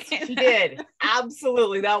 Yes, she did.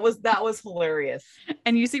 Absolutely. That was hilarious.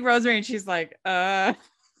 And you see Rosemary and she's like, Yeah,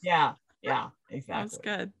 exactly. That was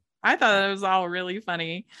good. I thought it was all really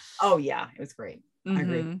funny. Oh yeah, it was great. I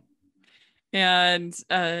agree. And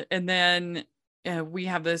then we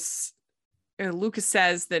have this. Lucas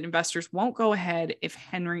says that investors won't go ahead if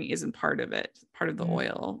Henry isn't part of the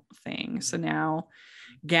oil thing. So now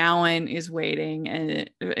Gowan is waiting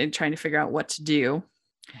and trying to figure out what to do.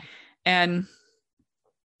 And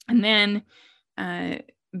then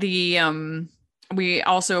we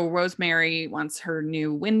also, Rosemary wants her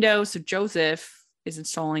new window. So Joseph is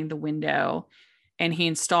installing the window and he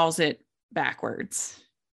installs it backwards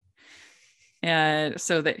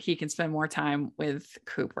so that he can spend more time with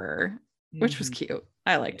Cooper, which was cute.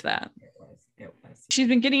 I liked that. It was. She's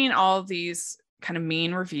been getting all of these kind of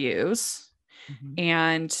mean reviews.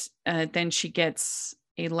 And then she gets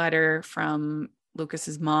a letter from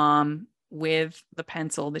Lucas's mom with the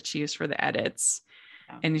pencil that she used for the edits.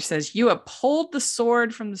 And he says, "You have pulled the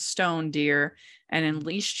sword from the stone, dear, and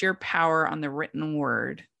unleashed your power on the written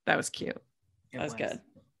word." That was cute. That was good.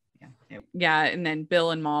 Yeah. And then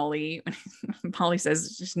Bill and Molly, Molly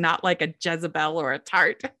says she's not like a Jezebel or a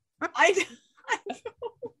tart. I know.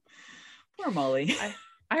 Poor Molly.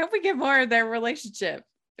 I hope we get more of their relationship.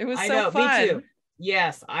 It was so fun. Me too.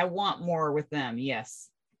 Yes, I want more with them. Yes.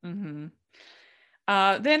 Then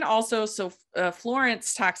also,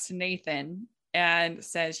 Florence talks to Nathan and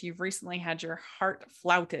says, "You've recently had your heart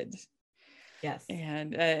flouted." Yes.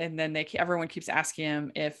 And then everyone keeps asking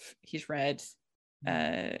him if he's read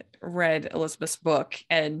Elizabeth's book,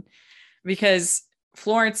 and because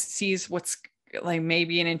Florence sees what's like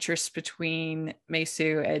maybe an interest between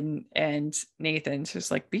Mesu and Nathan. So it's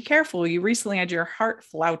like, be careful, you recently had your heart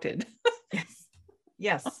flouted.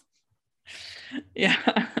 Yes. Yeah.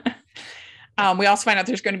 We also find out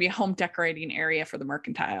there's going to be a home decorating area for the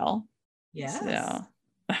mercantile. Yes. So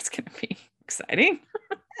that's going to be exciting.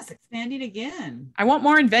 Yes, expanding again. I want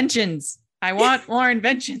more inventions. I want more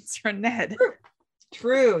inventions from Ned.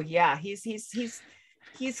 True. Yeah. He's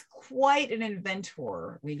quite an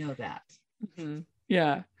inventor. We know that.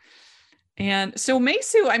 Yeah. And so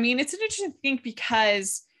Mesu, I mean, it's an interesting thing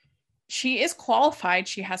because she is qualified.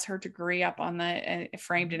 She has her degree up on the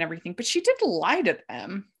framed and everything, but she did lie to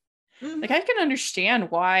them. Like, I can understand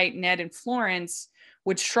why Ned and Florence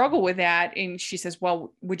would struggle with that. And she says,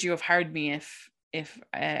 "Well, would you have hired me if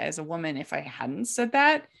as a woman, if I hadn't said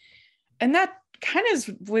that?" And that kind of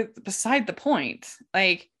is beside the point.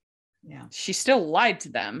 Like, yeah, she still lied to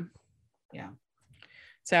them. Yeah.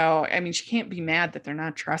 So, I mean, she can't be mad that they're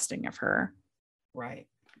not trusting of her. Right.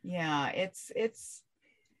 Yeah. It's,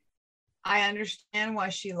 I understand why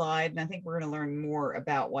she lied. And I think we're going to learn more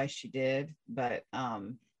about why she did, but,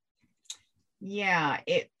 yeah,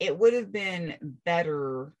 it would have been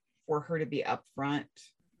better for her to be upfront.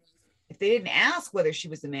 If they didn't ask whether she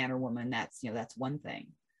was a man or woman, that's one thing.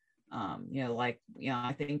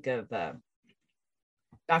 I think of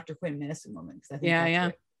Dr. Quinn, Medicine Woman, because I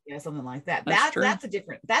think something like that.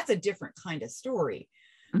 That's a different kind of story.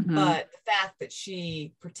 But the fact that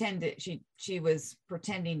she was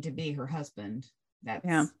pretending to be her husband,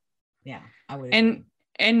 I would.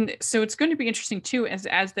 And so it's going to be interesting too,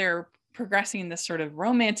 as they're progressing this sort of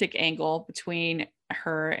romantic angle between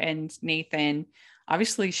her and Nathan.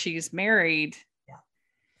 Obviously, she's married. Yeah.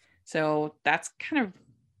 So that's kind of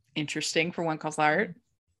interesting for One Calls Art.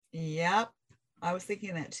 Yep. I was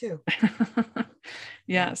thinking that too.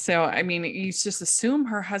 Yeah. So, I mean, you just assume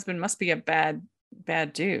her husband must be a bad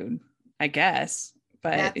dude, I guess.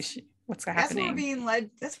 But what's happening?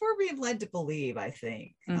 That's what we're being led to believe, I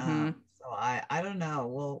think. So I don't know.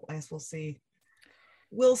 Well, I guess we'll see.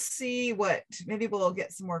 We'll see maybe we'll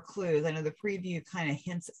get some more clues. I know the preview kind of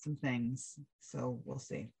hints at some things. So we'll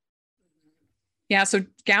see. Yeah, so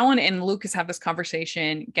Gowan and Lucas have this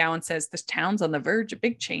conversation. Gowan says, "This town's on the verge of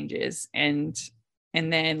big changes." And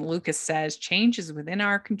then Lucas says, "Change is within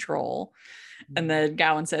our control." And then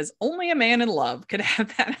Gowan says, "Only a man in love could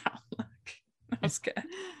have that outlook." That was good.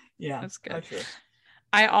 Yeah, that's good. True.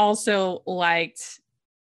 I also liked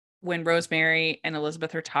when Rosemary and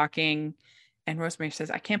Elizabeth are talking, and Rosemary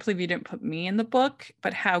says, "I can't believe you didn't put me in the book,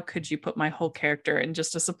 but how could you put my whole character in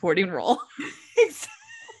just a supporting role?"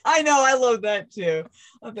 I know. I love that too.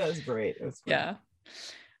 Oh, that was great. It was fun.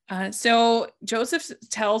 Yeah. So Joseph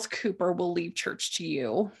tells Cooper, "We'll leave church to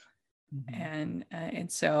you." And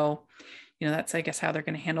so, that's, I guess, how they're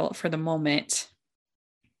going to handle it for the moment.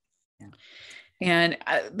 Yeah. And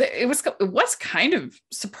it was kind of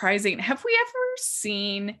surprising. Have we ever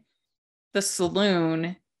seen the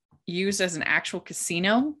saloon used as an actual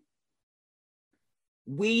casino?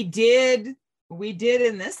 We did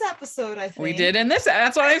in this episode, I think. We did in this.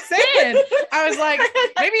 That's what I'm saying. I was like,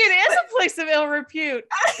 maybe it is a place of ill repute.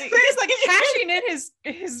 He's like cashing in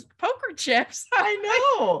his poker chips.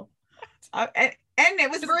 I know. And And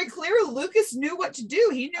it was very clear Lucas knew what to do.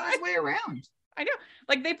 He knew his way around. I know.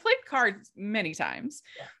 Like they played cards many times,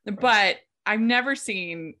 right. but I've never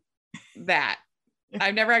seen that.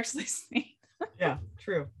 I've never actually seen. Yeah,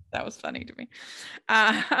 true. That was funny to me.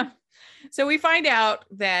 So we find out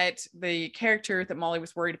that the character that Molly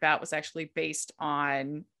was worried about was actually based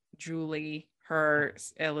on Julie, her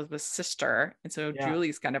Elizabeth's sister. And so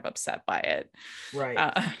Julie's kind of upset by it. Right.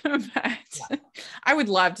 But I would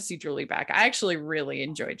love to see Julie back. I actually really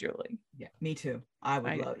enjoy Julie. Yeah, me too. I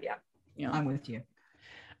would love. Yeah, I'm with you.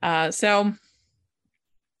 So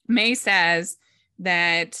May says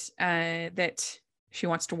that that she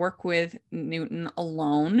wants to work with Newton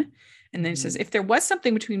alone. And then says, if there was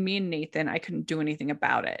something between me and Nathan, I couldn't do anything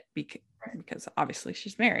about it because obviously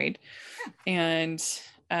she's married. And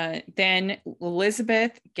then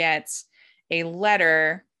Elizabeth gets a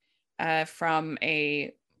letter from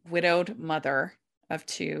a widowed mother of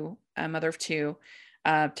two,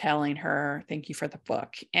 telling her, thank you for the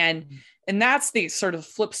book. And that's the sort of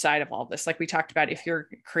flip side of all this. Like we talked about, if you're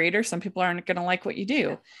a creator, some people aren't going to like what you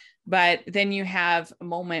do. But then you have a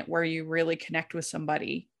moment where you really connect with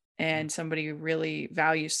somebody and somebody really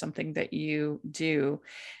values something that you do.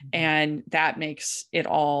 And that makes it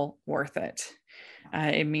all worth it.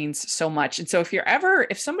 It means so much. And so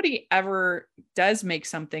if somebody ever does make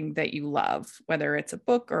something that you love, whether it's a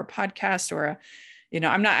book or a podcast or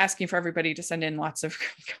I'm not asking for everybody to send in lots of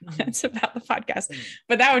comments about the podcast,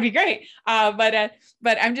 but that would be great. But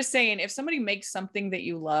I'm just saying, if somebody makes something that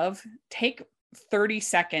you love, take 30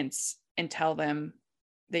 seconds and tell them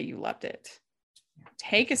that you loved it.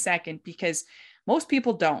 Take a second, because most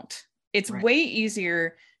people don't. It's way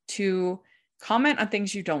easier to comment on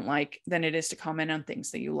things you don't like than it is to comment on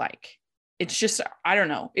things that you like. It's just, I don't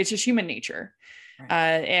know. It's just human nature.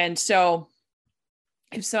 And so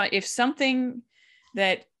if something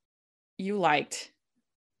that you liked,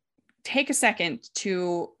 take a second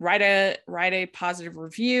to write a positive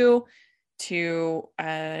review to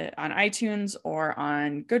on iTunes or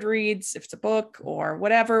on Goodreads, if it's a book or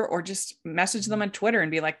whatever, or just message them on Twitter and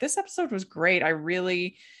be like, this episode was great. I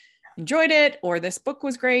really enjoyed it. Or this book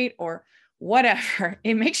was great, or whatever.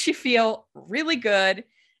 It makes you feel really good.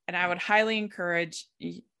 And I would highly encourage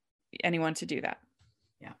anyone to do that.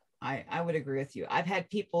 Yeah, I would agree with you. I've had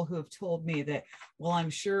people who have told me that, well, I'm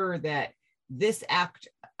sure that this act,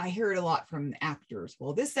 I hear it a lot from actors.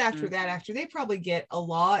 Well, this actor, that actor, they probably get a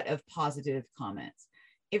lot of positive comments.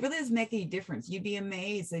 It really doesn't make any difference. You'd be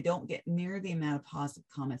amazed. They don't get near the amount of positive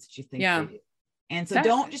comments that you think they do. And so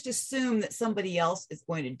don't just assume that somebody else is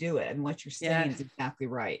going to do it. And what you're saying is exactly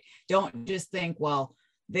right. Don't just think, well,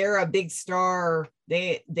 they're a big star.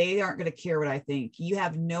 They aren't going to care what I think. You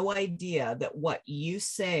have no idea that what you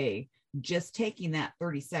say, just taking that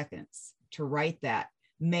 30 seconds to write that,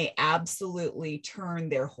 may absolutely turn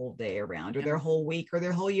their whole day around, or their whole week, or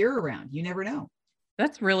their whole year around. You never know.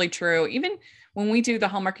 That's really true. Even when we do the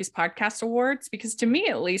Hallmarkies Podcast Awards, because to me,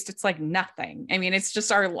 at least, it's like nothing. I mean, it's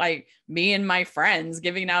just me and my friends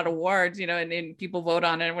giving out awards, and people vote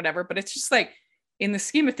on it and whatever, but it's just like, in the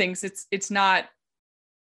scheme of things, it's not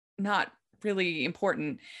really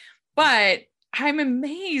important. But I'm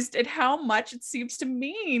amazed at how much it seems to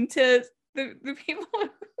mean to the people who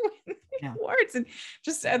win the awards. And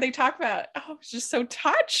just they talk about, I was just so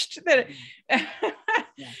touched that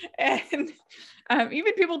and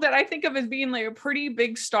even people that I think of as being like pretty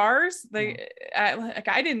big stars,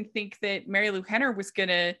 I didn't think that Mary Lou Henner was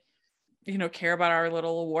gonna care about our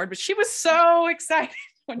little award, but she was so excited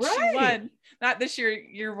when she won. Not this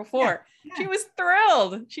year before. She was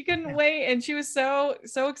thrilled. She couldn't wait, and she was so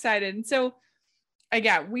excited. And so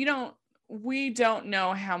again, we don't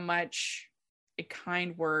know how much a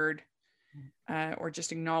kind word or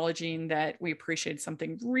just acknowledging that we appreciate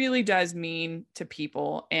something really does mean to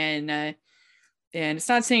people. And it's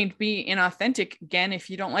not saying to be inauthentic. Again, if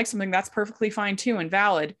you don't like something, that's perfectly fine too, and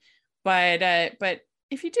valid. But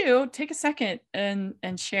if you do, take a second and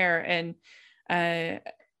share. And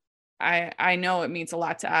I know it means a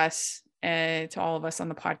lot to us, to all of us on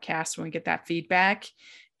the podcast when we get that feedback.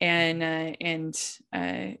 And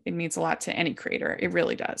it means a lot to any creator. It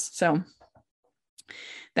really does. So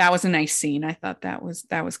that was a nice scene. I thought that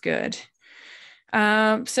was good.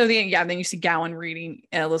 So then you see Gowan reading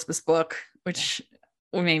Elizabeth's book, which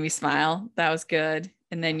made me smile. That was good.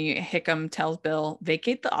 And then Hickam tells Bill,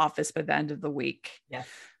 vacate the office by the end of the week. Yes.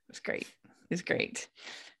 It was great. It was great.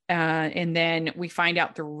 And then we find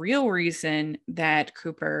out the real reason that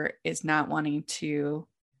Cooper is not wanting to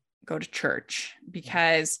go to church,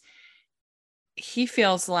 because he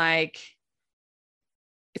feels like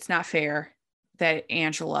it's not fair that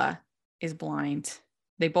Angela is blind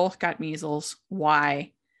They both got measles.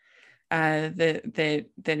 Why? That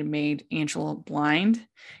it made Angela blind.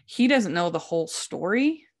 He doesn't know the whole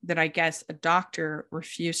story, that I guess a doctor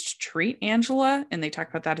refused to treat Angela, and they talk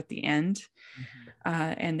about that at the end.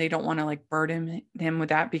 And they don't want to like burden him with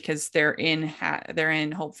that because they're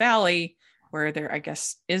in Hope Valley, where there I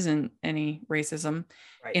guess isn't any racism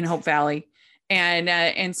in Hope Valley,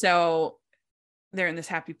 and so they're in this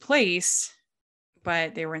happy place,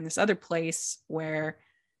 but they were in this other place where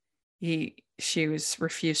she was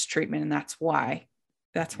refused treatment, and that's why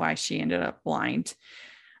she ended up blind.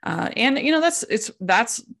 And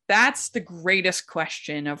that's the greatest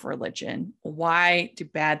question of religion. Why do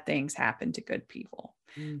bad things happen to good people?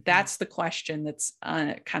 That's the question that's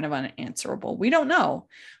kind of unanswerable. We don't know.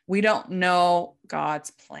 We don't know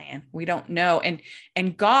God's plan. We don't know.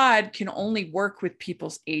 And God can only work with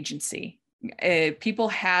people's agency.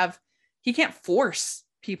 He can't force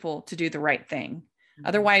people to do the right thing.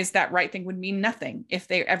 Otherwise, that right thing would mean nothing if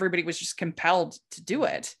everybody was just compelled to do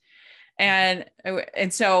it. And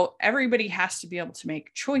so everybody has to be able to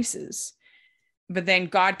make choices, but then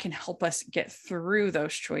God can help us get through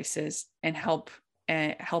those choices and help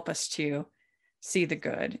us to see the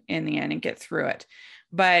good in the end and get through it.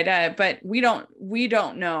 But we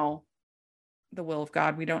don't know the will of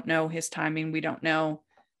God. We don't know his timing. We don't know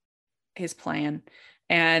his plan.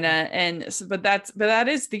 But that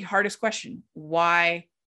is the hardest question. Why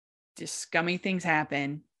do scummy things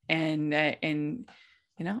happen? And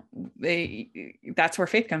that's where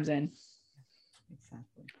faith comes in.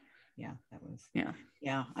 Exactly. Yeah,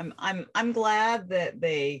 I'm glad that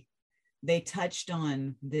they touched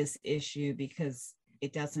on this issue, because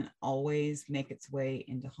it doesn't always make its way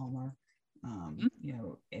into Hallmark. And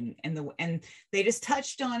they just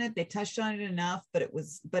touched on it. They touched on it enough, but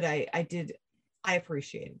I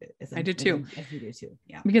appreciated it. I did too. As you do too.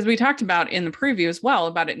 Yeah. Because we talked about in the preview as well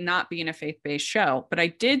about it not being a faith-based show, but I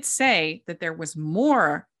did say that there was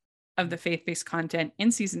more of the faith-based content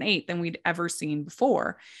in season 8 than we'd ever seen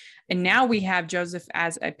before. And now we have Joseph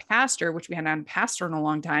as a pastor, which we hadn't had a pastor in a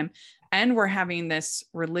long time. And we're having this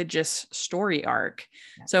religious story arc.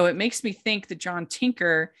 Yeah. So it makes me think that John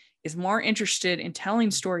Tinker is more interested in telling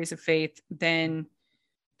stories of faith than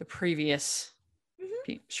the previous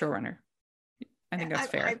showrunner. I think that's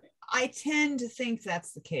fair. I tend to think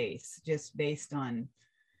that's the case, just based on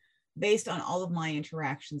all of my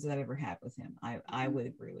interactions that I've ever had with him. I would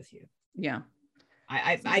agree with you. Yeah.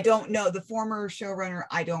 I don't know the former showrunner.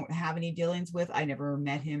 I don't have any dealings with. I never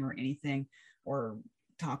met him or anything or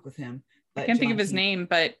talked with him. But I can't think of his name,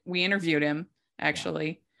 but we interviewed him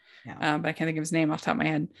actually. Yeah. But I can't think of his name off the top of my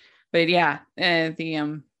head. But yeah, I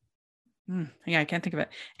can't think of it.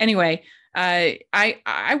 Anyway,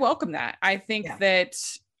 I welcome that. I think that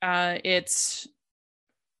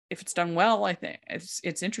if it's done well, I think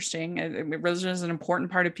it's interesting. Religion is an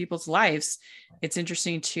important part of people's lives. It's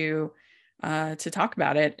interesting to talk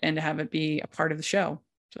about it and to have it be a part of the show.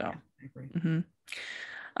 So, I agree.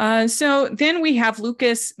 So then we have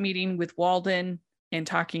Lucas meeting with Walden and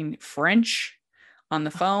talking French on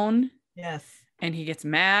the phone. Yes. And he gets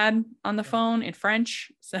mad on the phone in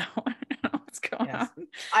French. So I don't know what's going on.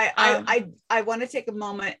 I want to take a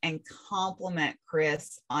moment and compliment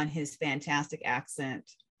Chris on his fantastic accent.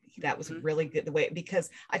 That was really good because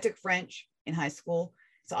I took French in high school.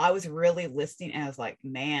 So I was really listening and I was like,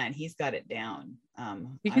 man, he's got it down.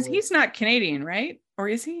 Because he's not Canadian, right? Or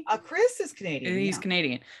is he? Chris is Canadian. He's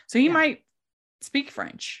Canadian. So he might speak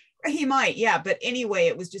French. He might, yeah. But anyway,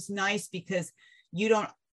 it was just nice because you don't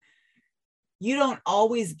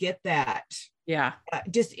always get that. Yeah.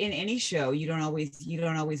 Just in any show, you don't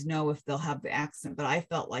always know if they'll have the accent, but I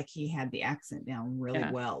felt like he had the accent down really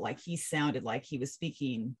well. Like he sounded like he was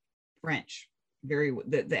speaking French.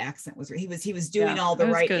 The accent was, he was doing all the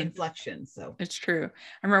right inflections. So it's true.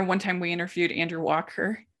 I remember one time we interviewed Andrew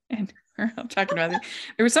Walker and I'm talking about it.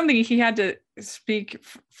 There was something he had to speak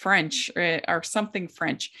French or something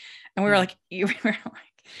French. And we were like,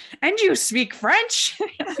 and you speak French?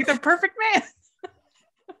 Like the perfect man.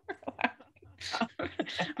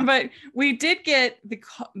 But we did get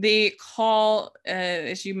the call,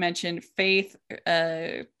 as you mentioned, Faith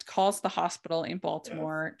calls the hospital in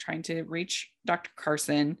Baltimore trying to reach Dr.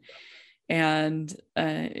 Carson. And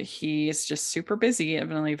he is just super busy,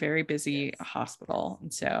 evidently very busy hospital.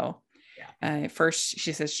 And so at first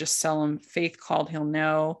she says, just tell him Faith called, he'll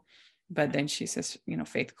know. But then she says,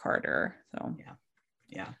 Faith Carter. So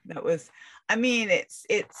yeah, that was, I mean, it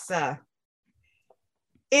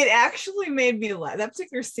actually made me laugh. That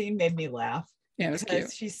particular scene made me laugh. Yeah, it was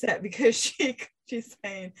cute. She said, because she She's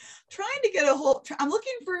saying, I'm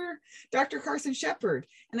looking for Dr. Carson Shepherd.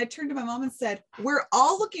 And I turned to my mom and said, we're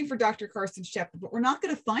all looking for Dr. Carson Shepherd, but we're not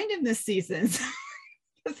going to find him this season.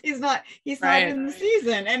 Because he's not in the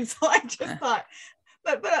season. And so I just thought,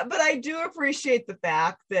 but I do appreciate the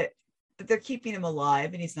fact that they're keeping him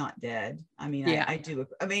alive and he's not dead. I mean, I do.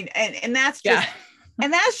 I mean, and that's just,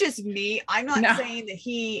 and that's just me. I'm not saying that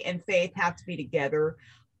he and Faith have to be together.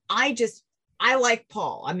 I like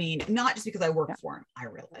Paul. I mean, not just because I work for him. I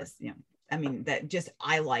realize, I mean, that just,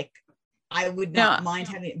 I would not mind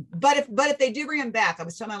having, but if they do bring him back, I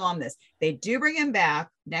was telling my mom this, they do bring him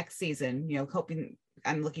back next season, hoping,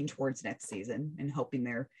 I'm looking towards next season and hoping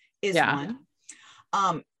there is one.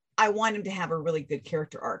 I want him to have a really good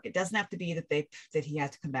character arc. It doesn't have to be that he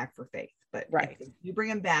has to come back for Faith, but if you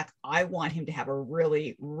bring him back, I want him to have a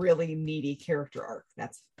really, really meaty character arc.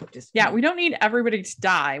 That's just we don't need everybody to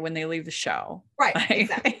die when they leave the show. Right.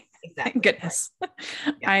 Exactly. Thank goodness.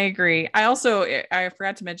 Right. I agree. I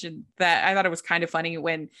forgot to mention that I thought it was kind of funny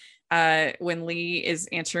when Lee is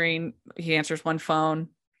answering, he answers one phone,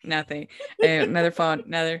 nothing, another phone,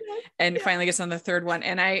 another, and finally gets on the third one.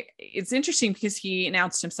 And it's interesting because he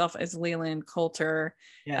announced himself as Leland Coulter,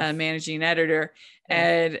 managing editor.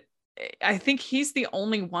 And I think he's the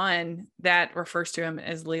only one that refers to him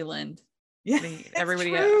as Leland. Yeah. Everybody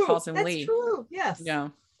calls him Lee. True. Yes. Yeah.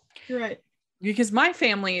 You're right. Because my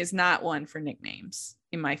family is not one for nicknames.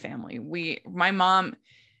 In my family, my mom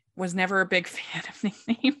was never a big fan of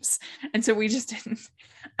nicknames, and so we just didn't.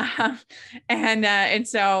 And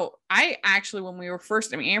so I actually, when we were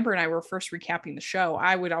first, Amber and I were first recapping the show,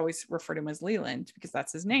 I would always refer to him as Leland because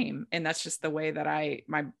that's his name, and that's just the way that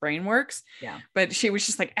my brain works. Yeah. But she was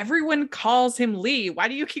just like, everyone calls him Lee. Why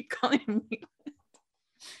do you keep calling him Leland?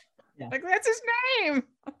 Yeah. Like, that's his name.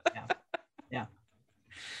 Yeah.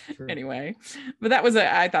 True. Anyway, but that was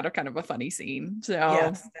I thought a kind of a funny scene. So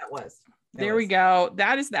yes, that was. There we go.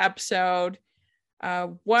 That is the episode.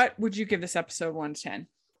 What would you give this episode 1 to 10?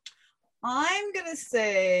 I'm gonna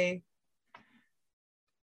say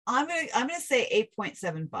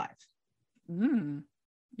 8.75.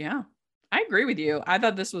 Yeah, I agree with you. I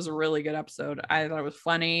thought this was a really good episode. I thought it was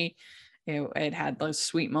funny. It had those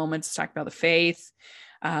sweet moments talking about the faith.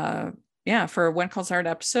 For a When Calls Hard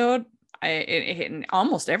episode, it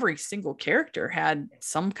almost every single character had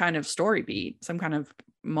some kind of story beat, some kind of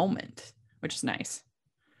moment, which is nice.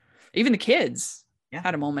 Even the kids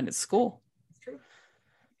had a moment at school. That's true.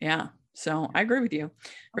 Yeah. So I agree with you.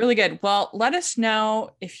 Really good. Well, let us know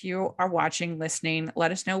if you are watching, listening.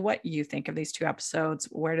 Let us know what you think of these 2 episodes.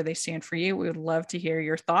 Where do they stand for you? We would love to hear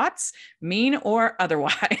your thoughts, mean or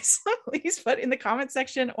otherwise. Please put in the comment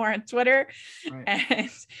section or on Twitter. Right.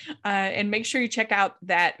 And make sure you check out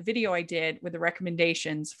that video I did with the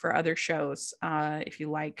recommendations for other shows. If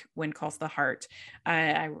you like When Calls the Heart,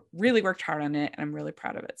 I really worked hard on it and I'm really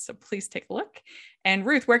proud of it. So please take a look. And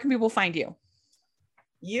Ruth, where can people find you?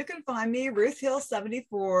 You can find me, Ruth Hill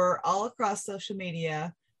 74, all across social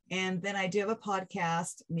media. And then I do have a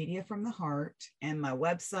podcast, Media from the Heart. And my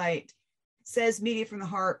website says Media from the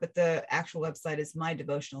Heart, but the actual website is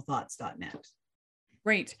mydevotionalthoughts.net.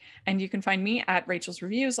 Great. And you can find me at Rachel's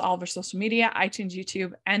Reviews, all of our social media, iTunes,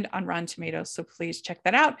 YouTube, and on Rotten Tomatoes. So please check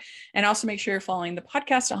that out. And also make sure you're following the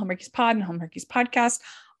podcast at Hallmarkies Pod and Hallmarkies Podcast,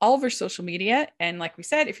 all of our social media. And like we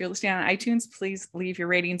said, if you're listening on iTunes, please leave your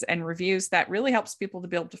ratings and reviews. That really helps people to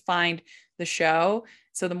be able to find the show.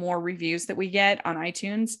 So the more reviews that we get on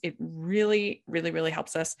iTunes, it really, really, really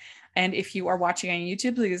helps us. And if you are watching on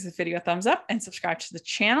YouTube, please give this video a thumbs up and subscribe to the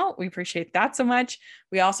channel. We appreciate that so much.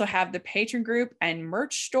 We also have the patron group and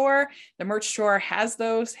merch store. The merch store has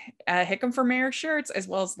those Hickam for Mayor shirts, as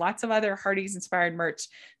well as lots of other Hardee's inspired merch.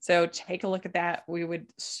 So take a look at that. We would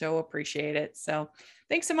so appreciate it. So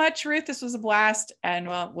thanks so much, Ruth. This was a blast. And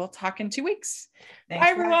we'll talk in 2 weeks. Thanks,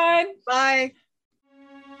 bye, everyone. Bye.